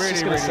 Yeah, I was really,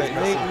 just going to say,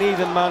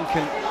 neither man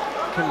can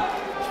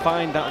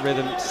find that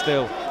rhythm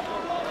still.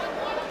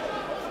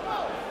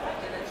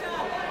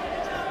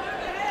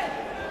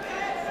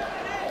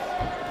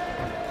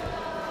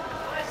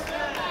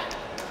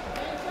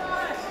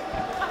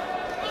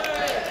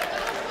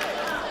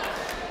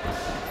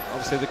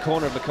 Obviously, the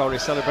corner of McCorry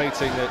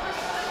celebrating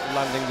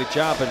landing the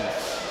jab, and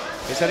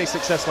it's any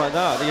success like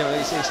that. You know,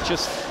 it's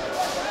just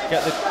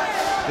get the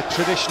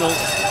traditional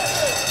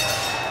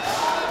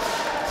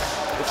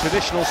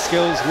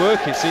skills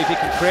working, see if you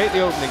can create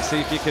the opening,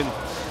 see if you can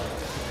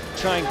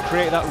try and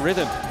create that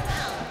rhythm.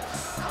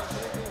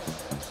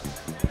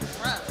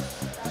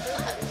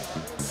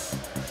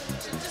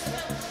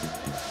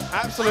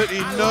 Absolutely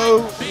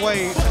no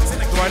way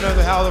do I know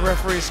how the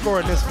referee is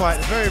scoring this fight.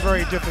 It's very,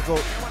 very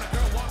difficult.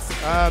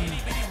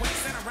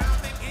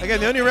 Again,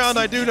 the only round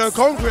I do know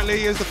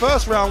concretely is the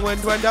first round when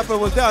Ndauendapo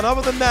was down.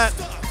 Other than that,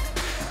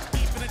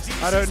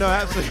 I don't know,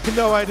 absolutely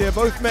no idea.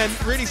 Both men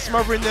really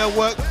smothering their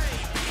work.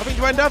 I think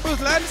Ndauendapo's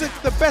lands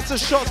the better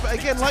shots, but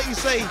again, like you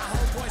say,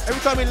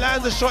 every time he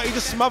lands a shot, he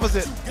just smothers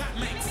it.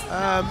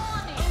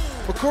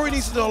 McCorry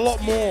needs to do a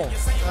lot more.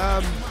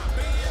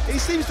 He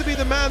seems to be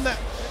the man that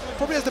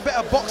probably has the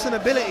better boxing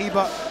ability,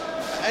 but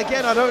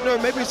again, I don't know,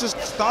 maybe it's just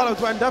the style of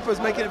Ndauendapo is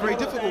making it very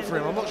difficult for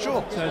him, I'm not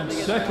sure. 10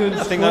 seconds.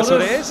 I think that's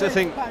what it is. I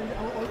think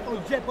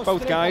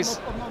both guys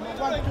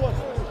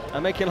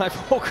are making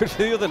life awkward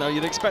for the other now.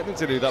 You'd expect them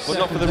to do that, but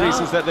not for the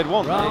reasons that they'd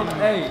want. Round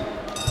 8.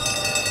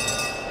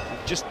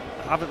 Just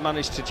haven't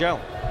managed to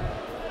gel.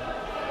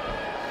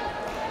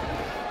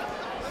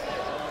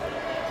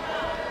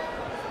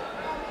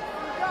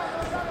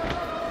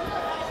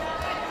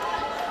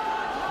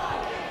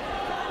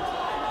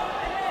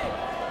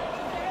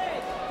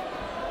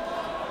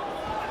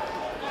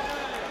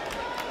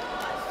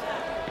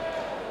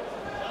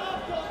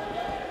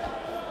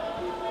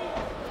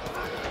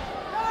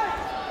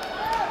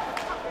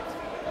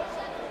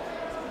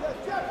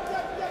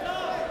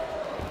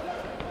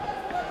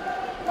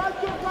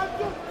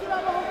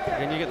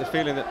 Again, you get the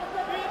feeling that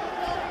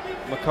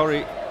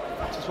McCorry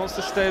just wants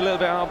to stay a little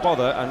bit out of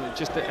bother and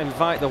just to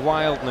invite the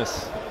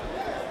wildness,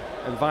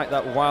 invite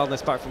that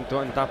wildness back from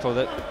Ndauendapo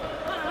that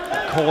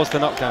caused the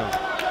knockdown.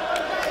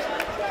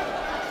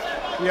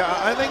 Yeah,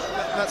 I think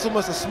that's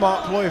almost a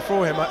smart ploy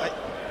for him.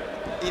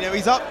 You know,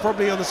 he's up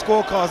probably on the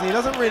scorecards and he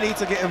doesn't really need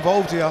to get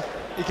involved here.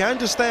 He can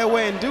just stay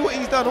away and do what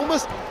he's done.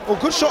 Almost, well,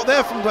 good shot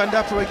there from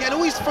Ndauendapo again.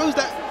 Always throws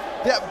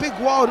that big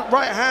wild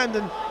right hand,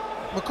 and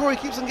McCorry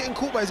keeps on getting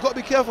caught, but he's got to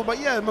be careful. But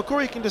yeah,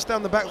 McCorry can just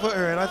down the back foot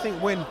here and I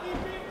think win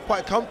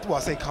quite comfortable.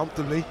 I say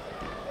comfortably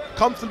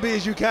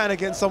as you can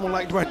against someone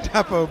like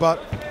Ndauendapo, but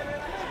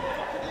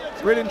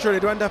really and truly,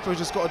 Ndauendapo's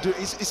just got to do,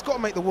 he's got to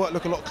make the work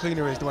look a lot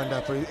cleaner as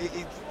Ndauendapo.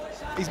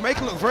 He's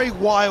making it look very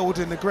wild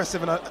and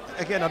aggressive, and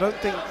again, I don't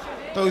think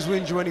those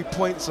wins you any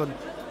points on,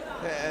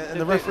 and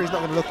the referee's not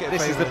going to look at it.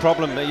 This is the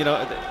problem, you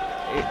know,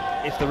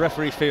 if the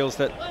referee feels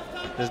that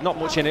there's not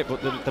much in it,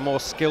 but the more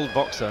skilled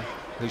boxer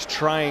who's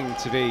trying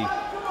to be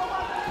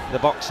the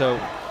boxer,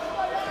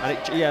 and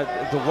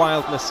yeah, the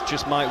wildness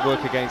just might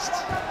work against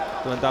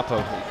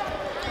Ndauendapo.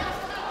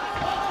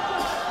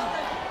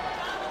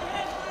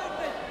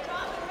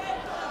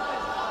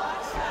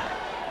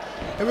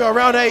 Here we are,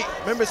 round 8.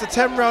 Remember, it's a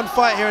 10-round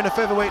fight here in the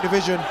featherweight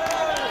division.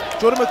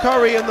 Jordan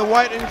McCorry in the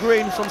white and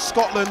green from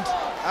Scotland.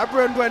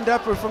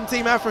 Ndauendapo from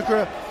Team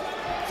Africa.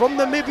 From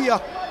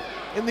Namibia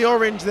in the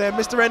orange there,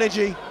 Mr.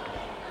 Energy.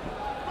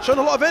 Shown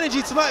a lot of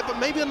energy tonight, but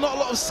maybe not a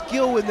lot of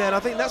skill in there. And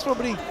I think that's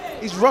probably,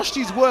 he's rushed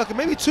his work, and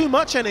maybe too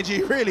much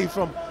energy, really,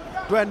 from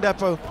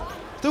Ndauendapo.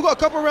 Still got a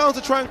couple of rounds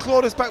to try and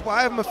claw this back, but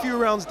I have him a few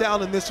rounds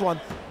down in this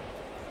one.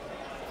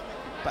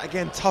 But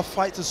again, tough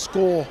fight to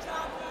score.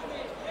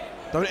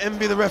 Don't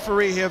envy the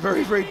referee here.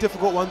 Very, very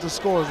difficult one to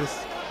score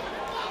this.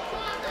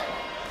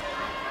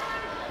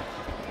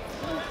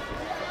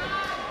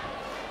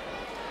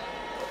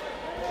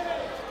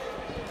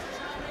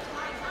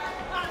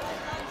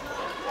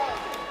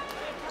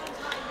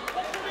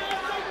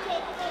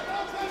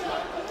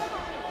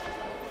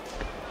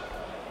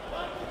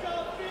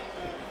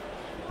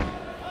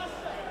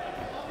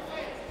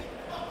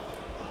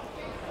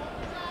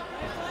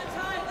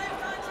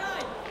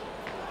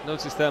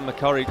 Notice there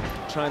McCorry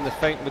trying the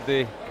feint with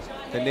the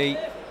knee.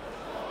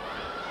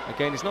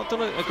 Again, he's not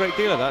done a great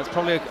deal of that. It's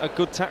probably a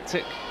good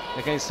tactic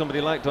against somebody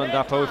like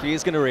Ndauendapo if he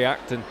is going to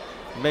react and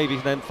maybe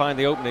then find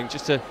the opening,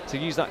 just to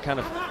use that kind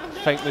of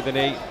feint with the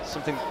knee,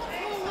 something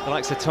the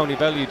likes of Tony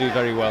Bellew do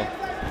very well.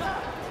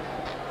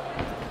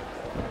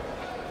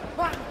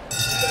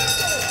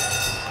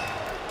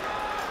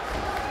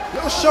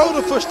 Little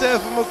shoulder push there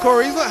for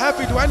McCorry. He's not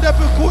happy.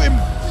 Ndauendapo caught him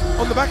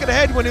on the back of the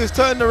head when he was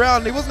turning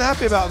around. He wasn't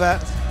happy about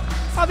that.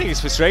 I think he's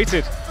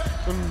frustrated.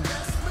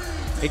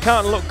 He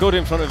can't look good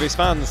in front of his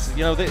fans.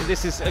 You know,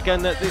 this is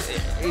again.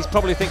 He's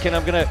probably thinking,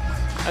 I'm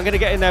gonna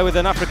get in there with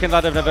an African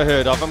lad I've never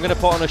heard of. I'm gonna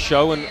put on a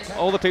show, and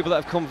all the people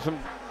that have come from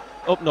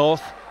up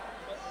north,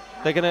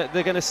 they're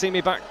gonna see me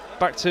back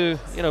to,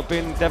 you know,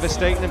 being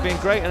devastating and being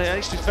great. And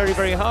it's just very,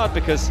 very hard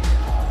because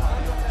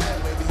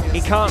he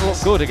can't look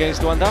good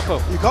against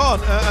Ndauendapo. You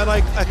can't, and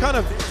I kind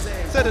of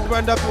said that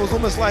Ndauendapo was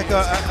almost like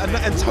an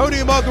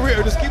Antonio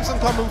Margarito, just keeps on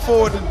coming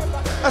forward, and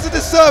that's a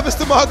disservice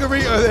to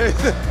Margarito.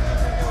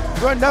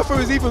 Ndauendapo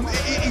is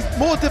he's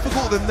more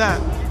difficult than that.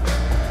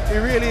 He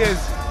really is.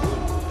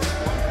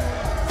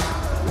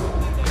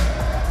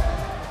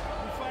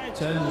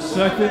 10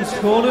 seconds,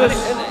 corners.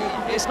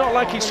 And it's not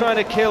like he's trying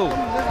to kill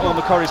all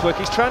McCorry's work.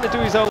 He's trying to do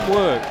his own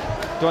work,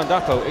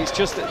 Ndauendapo. It's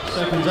just that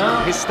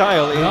his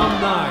style,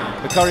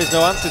 McCorry's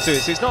no answer to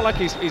it. So it's not like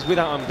he's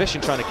without ambition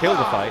trying to kill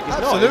the fight. He's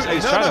not.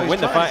 He's trying to win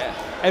the fight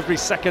every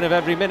second of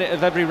every minute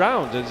of every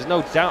round. There's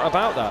no doubt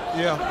about that.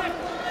 Yeah.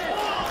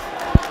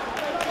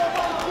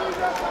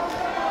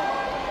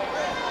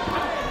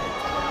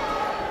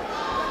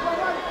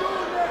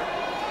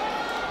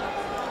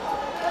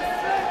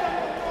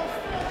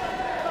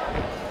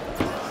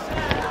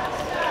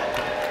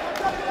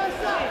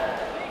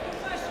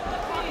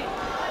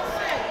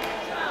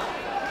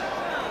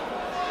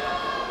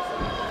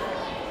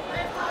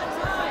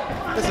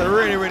 This is a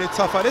really, really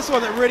tough fight. This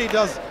one that really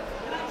does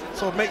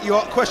sort of make you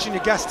question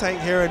your gas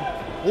tank here,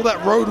 and all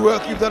that road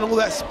work you've done, all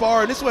that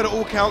sparring. This is where it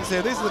all counts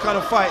here. These are the kind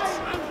of fights.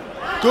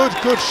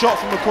 Good shot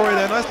from McCorry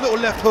there. Nice little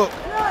left hook.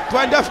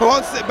 Ndauendapo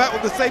answers it back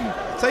with the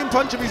same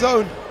punch of his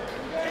own.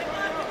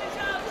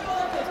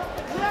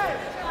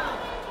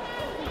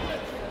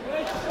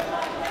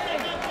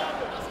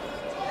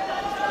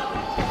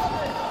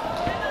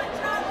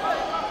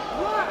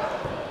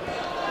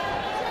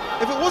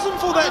 If it wasn't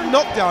for that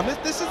knockdown,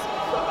 this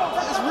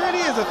really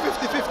is a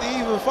 50-50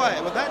 even fight.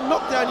 But that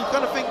knockdown, you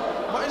kind of think,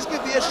 might just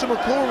give the edge to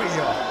McCorry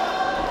here.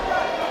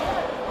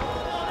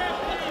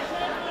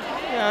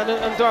 Yeah,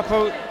 and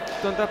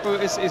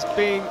Ndauendapo is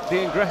being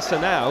the aggressor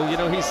now. You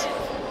know,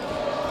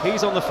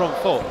 he's on the front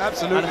foot.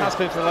 Absolutely. And has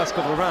been for the last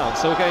couple of rounds.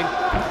 So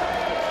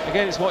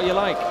again, it's what you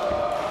like.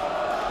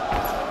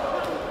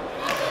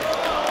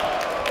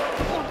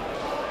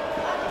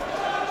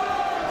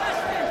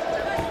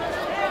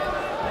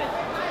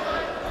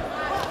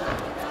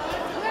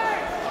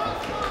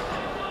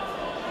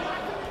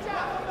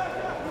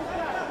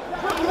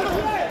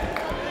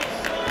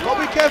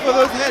 Careful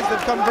those heads, they've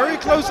come very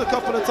close a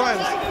couple of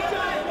times.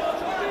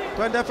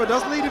 Ndauendapo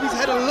does lead with his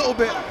head a little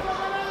bit.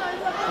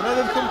 I know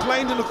they've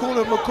complained in the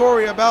corner of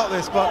McCorry about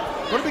this, but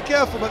got to be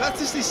careful. But that's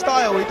just his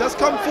style. He does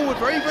come forward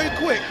very, very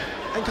quick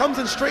and comes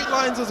in straight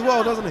lines as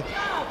well, doesn't he?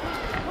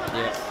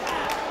 Yeah.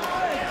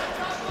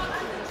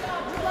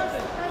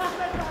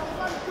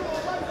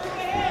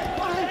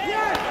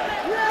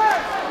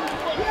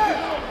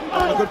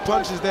 Oh, good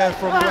punches there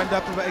from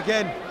Ndauendapo, but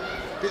again,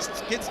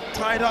 gets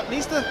tied up.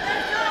 Needs to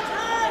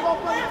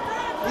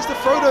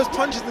throw those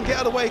punches and get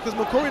out of the way, because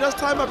McCorry does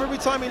tie him up every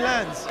time he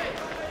lands.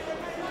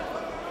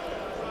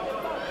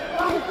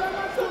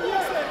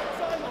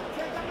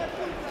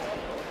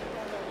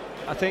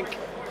 I think.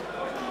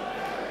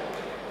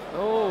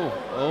 Oh,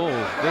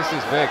 this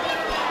is big.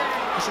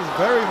 This is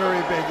very,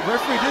 very big. The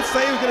referee did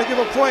say he was going to give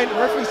a point. The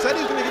referee said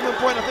he was going to give him a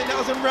point. I think that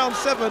was in round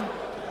 7.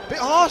 Bit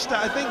harsh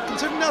that, I think,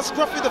 considering how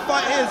scruffy the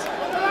fight is.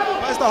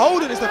 But it's the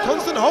holding, it's the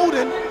constant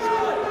holding.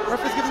 The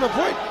referee's giving him a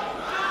point.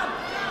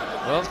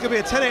 Well, it's going to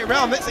be a 10-8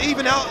 round. Let's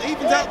evens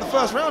out the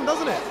first round,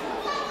 doesn't it?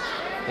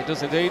 It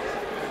does indeed.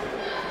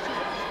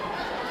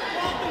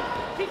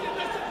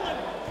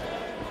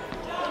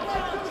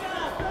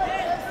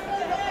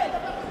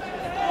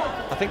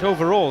 I think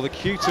overall the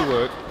Q2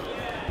 work,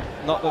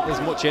 not that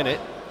there's much in it,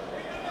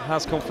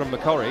 has come from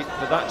McCorry,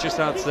 but that just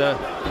adds a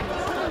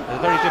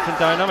very different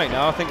dynamic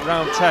now. I think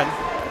round 10,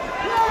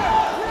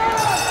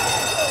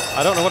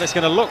 I don't know what it's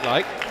going to look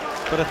like,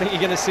 but I think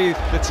you're going to see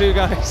the two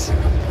guys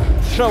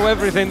throw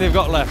everything they've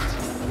got left.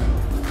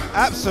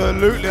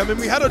 Absolutely. I mean,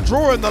 we had a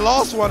draw in the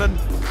last one, and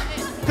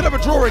could have a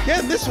draw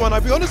again this one. I'll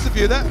be honest with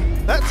you, that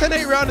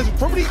 10-8 round is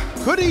probably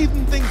could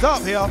even things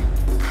up here,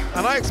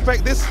 and I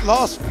expect this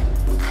last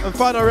and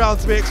final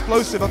round to be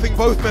explosive. I think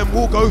both men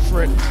will go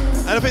for it,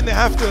 and I think they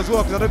have to as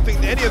well, because I don't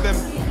think any of them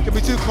can be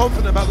too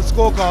confident about the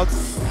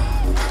scorecards.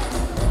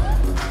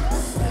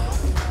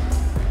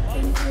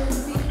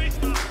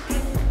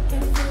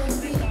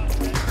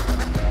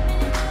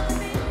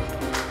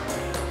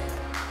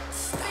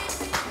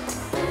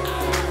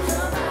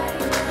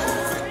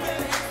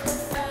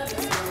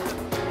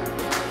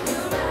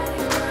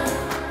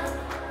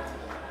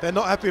 They're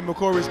not happy in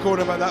McCorry's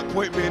corner about that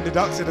point being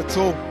deducted at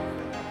all.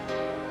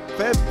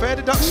 Fair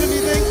deduction, you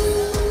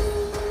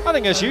think? I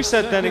think, as you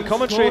said then in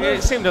commentary,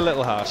 it seemed a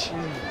little harsh.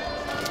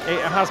 It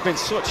has been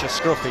such a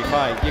scruffy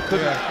fight. You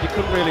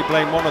couldn't really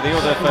blame one or the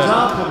other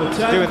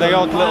for doing the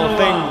odd little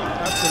thing.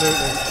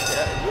 Absolutely.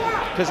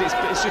 Because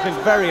it's just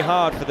been very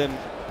hard for them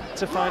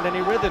to find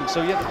any rhythm.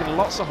 So yeah, there's been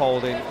lots of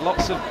holding,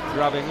 lots of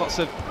grabbing, but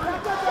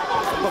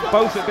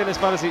both have been as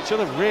bad as each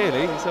other,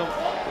 really. So.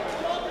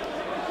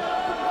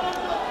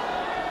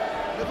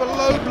 A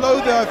low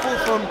blow there, I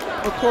thought, from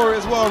McCorry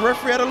as well.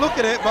 Referee had a look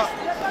at it, but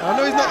I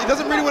know he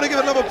doesn't really want to give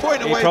another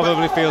point away. He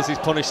probably feels he's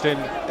punished him.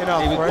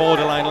 Enough, he was right?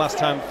 borderline last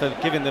time for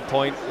giving the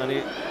point, and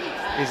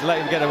he's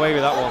let him get away with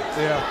that one.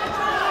 Yeah.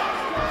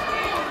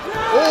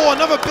 Oh,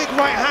 another big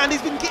right hand.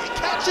 He's been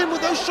catching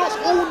with those shots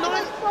all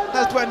night,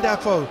 has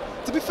Ndauendapo.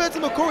 To be fair to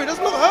McCorry, does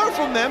not hurt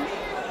from them,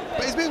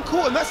 but he's been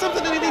caught, and that's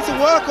something that he needs to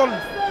work on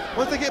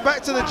once they get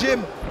back to the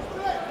gym.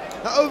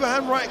 That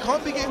overhand right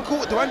can't be getting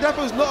caught.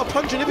 Ndauendapo's not a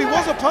puncher, and if he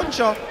was a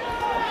puncher,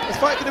 this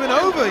fight could have been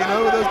over, you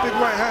know, with those big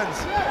right hands.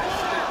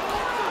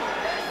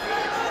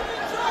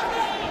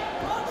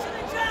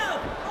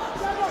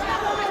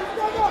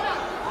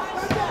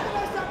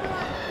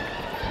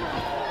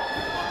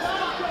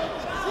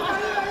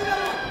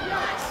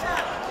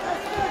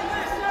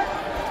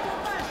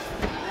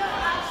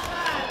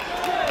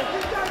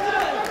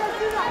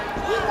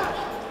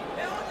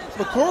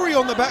 McCorry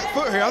on the back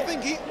foot here. I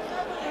think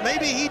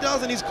maybe he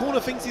does, and his corner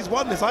thinks he's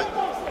won this. I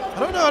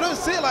don't know. I don't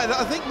see it like that.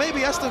 I think maybe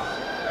he has to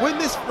win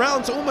this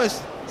round to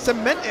almost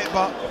cement it,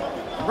 but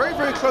very,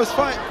 very close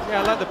fight.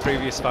 Yeah, I like the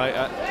previous fight.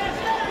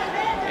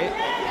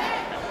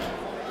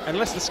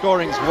 Unless the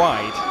scoring's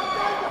wide,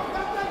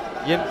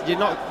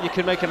 you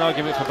can make an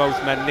argument for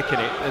both men nicking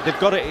it.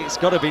 It's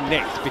got to be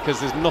nicked because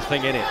there's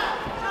nothing in it.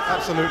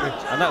 Absolutely.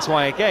 And that's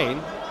why,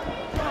 again,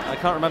 I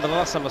can't remember the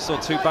last time I saw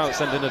two bouts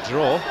end in a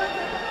draw,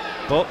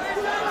 but...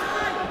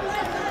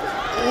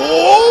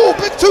 Oh,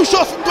 big two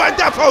shots from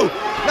Ndauendapo.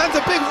 Lands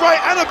a big right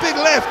and a big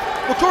left.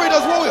 McCorry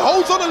does well, he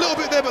holds on a little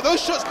bit there, but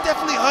those shots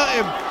definitely hurt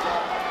him.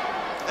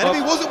 And if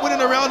he wasn't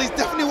winning a round, he's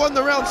definitely won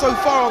the round so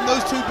far on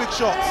those two big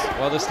shots.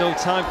 Well, there's still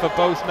time for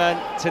both men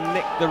to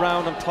nick the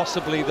round and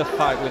possibly the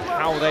fight with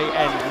how they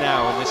end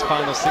now in this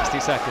final 60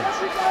 seconds.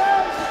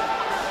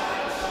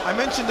 I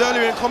mentioned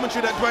earlier in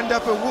commentary that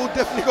Ndauendapo will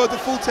definitely go the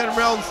full 10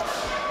 rounds.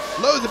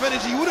 Loads of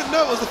energy. You wouldn't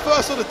know it was the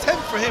first or the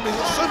 10th for him. He's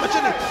got so much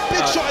energy.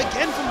 Big shot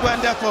again from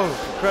Ndauendapo.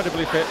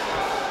 Incredibly fit.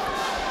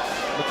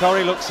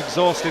 McCorry looks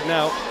exhausted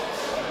now.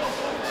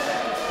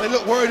 They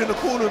look worried in the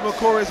corner with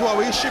McCorry as well.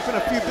 He's shipping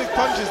a few big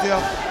punches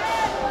here.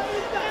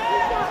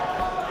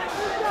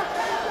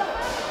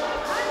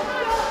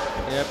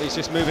 Yeah, but he's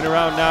just moving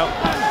around now.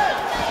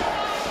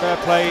 Fair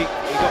play.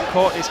 He got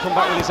caught. He's come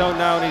back with his own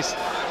now, and he's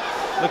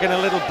looking a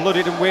little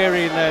bloodied and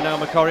weary in there now,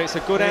 McCorry. It's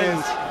a good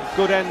end.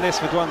 Good end this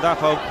for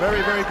Ndauendapo.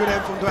 Very, very good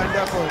end from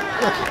Ndauendapo.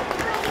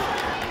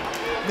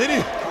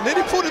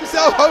 Nearly pulled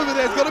himself over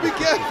there. He's got to be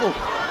careful.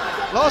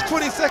 Last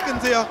 20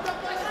 seconds here.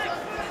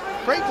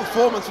 Great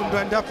performance from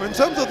Ndauendapo in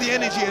terms of the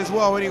energy as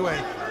well. Anyway,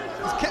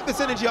 he's kept this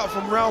energy up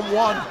from round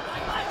one.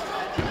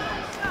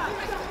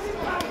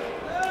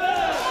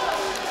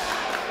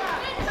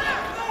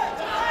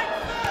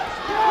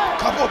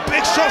 Couple of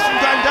big shots from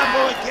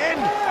Ndauendapo again.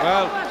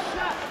 Well,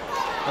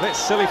 a bit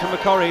silly from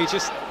McCorry. He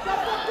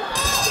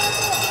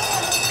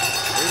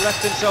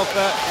left himself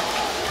there.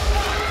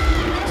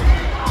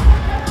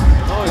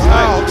 Oh, he's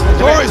wow,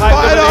 McCorry's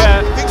fired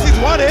up. Thinks he's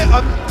won it.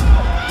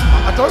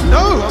 I don't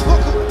know.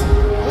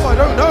 I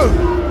don't know.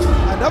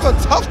 Another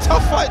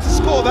tough fight to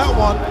score that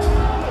one.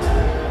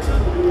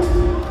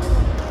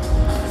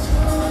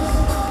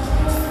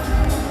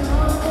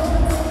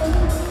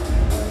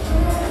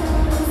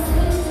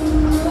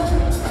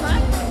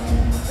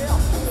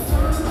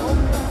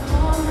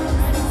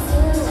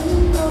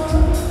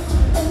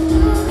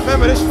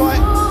 Remember, this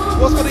fight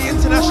was for the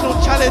International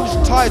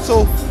Challenge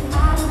title.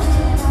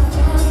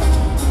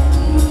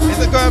 Is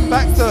it going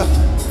back to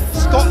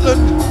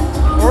Scotland?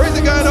 Or is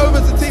it going over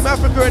to Team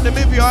Africa and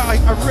Namibia?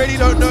 I really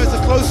don't know. It's a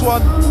close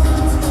one.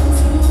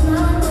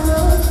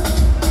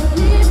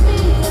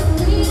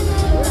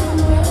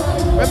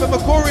 Remember,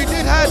 McCorry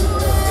did have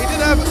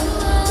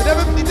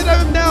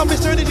him down,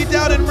 Mr. Energy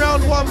down in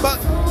round one, but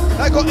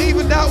that got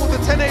evened out with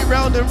the 10-8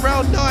 round in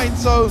round 9.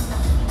 So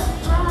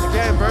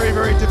again, very,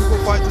 very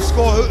difficult fight to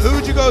score. Who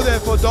would you go there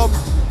for, Dom?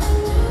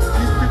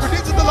 You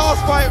predicted the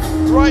last fight,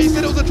 right? You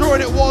said it was a draw,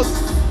 and it was.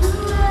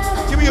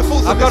 Give me your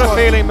thoughts on this one. I've got a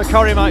feeling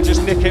McCorry might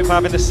just nick it for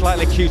having the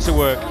slightly cuter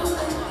work.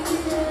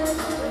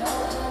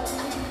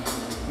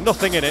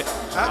 Nothing in it.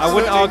 Absolutely, I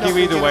wouldn't argue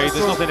either way.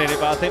 There's nothing in it,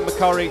 but I think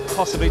McCorry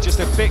possibly just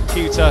a bit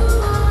cuter.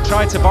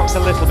 Tried to box a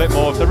little bit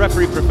more. If the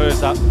referee prefers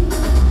that,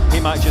 he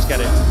might just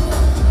get it.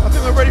 I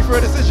think we're ready for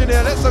a decision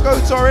here. Let's go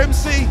to our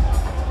MC,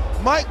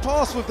 Mike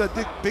Pass, with the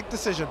big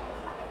decision.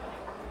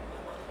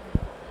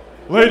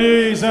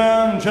 Ladies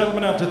and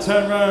gentlemen, after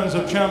 10 rounds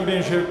of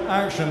championship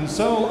action,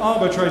 sole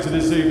arbitrator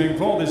this evening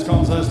for this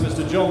contest,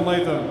 Mr. John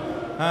Latham,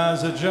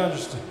 has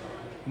adjudged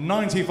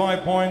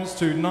 95 points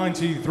to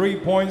 93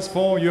 points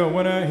for your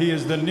winner. He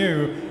is the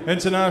new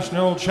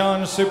International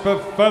Challenge Super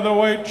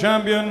Featherweight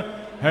Champion,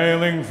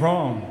 hailing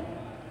from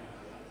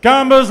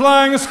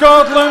Cambuslang,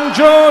 Scotland,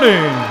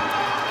 Geordie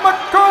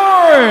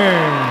McCorry.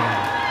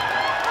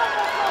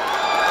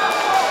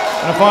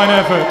 And a fine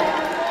effort,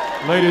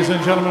 ladies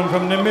and gentlemen,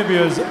 from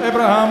Namibia's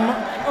Abraham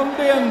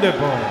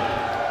Ndauendapo.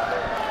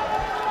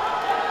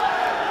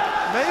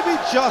 Maybe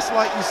just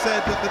like you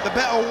said, the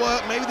better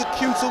work, maybe the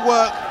cuter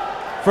work.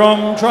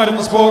 From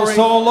Trident Sports,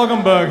 Saul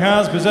Loganberg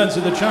has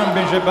presented the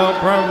championship belt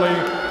proudly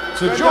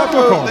to John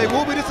McCorry. They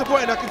will be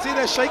disappointed. I can see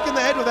they're shaking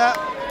their head with that.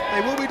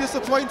 They will be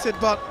disappointed,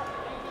 but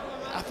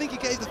I think he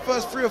gave the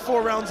first 3 or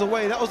 4 rounds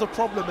away. That was a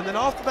problem. And then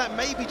after that,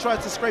 maybe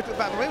tried to scrape it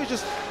back, but maybe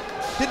just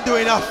didn't do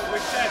enough.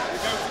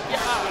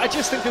 I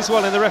just think as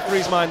well, in the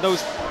referee's mind,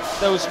 those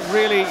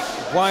really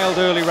wild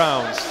early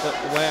rounds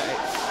where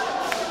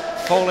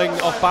falling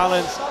off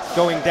balance,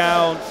 going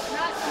down,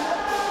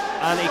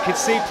 and he could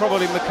see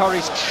probably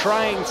McCorry's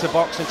trying to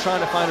box and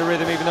trying to find a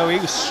rhythm, even though he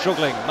was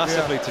struggling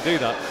massively to do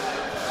that.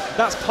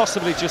 That's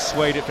possibly just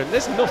swayed it for him.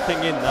 There's nothing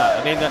in that.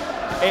 I mean,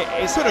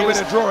 it was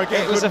a draw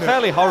again. It was a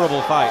fairly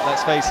horrible fight,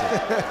 let's face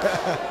it.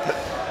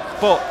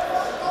 But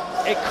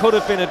it could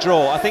have been a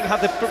draw. I think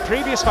had the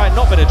previous fight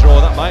not been a draw,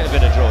 that might have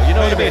been a draw. You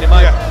know what I mean? It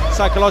might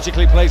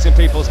psychologically plays in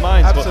people's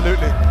minds.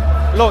 Absolutely.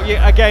 But look,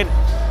 again,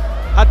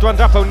 had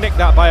Ndauendapo nicked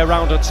that by a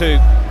round or 2,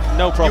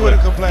 no problem. You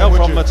wouldn't complain, no would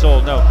problem you? at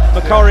all. No.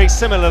 McCorry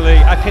similarly.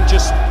 I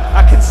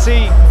can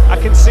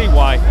see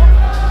why.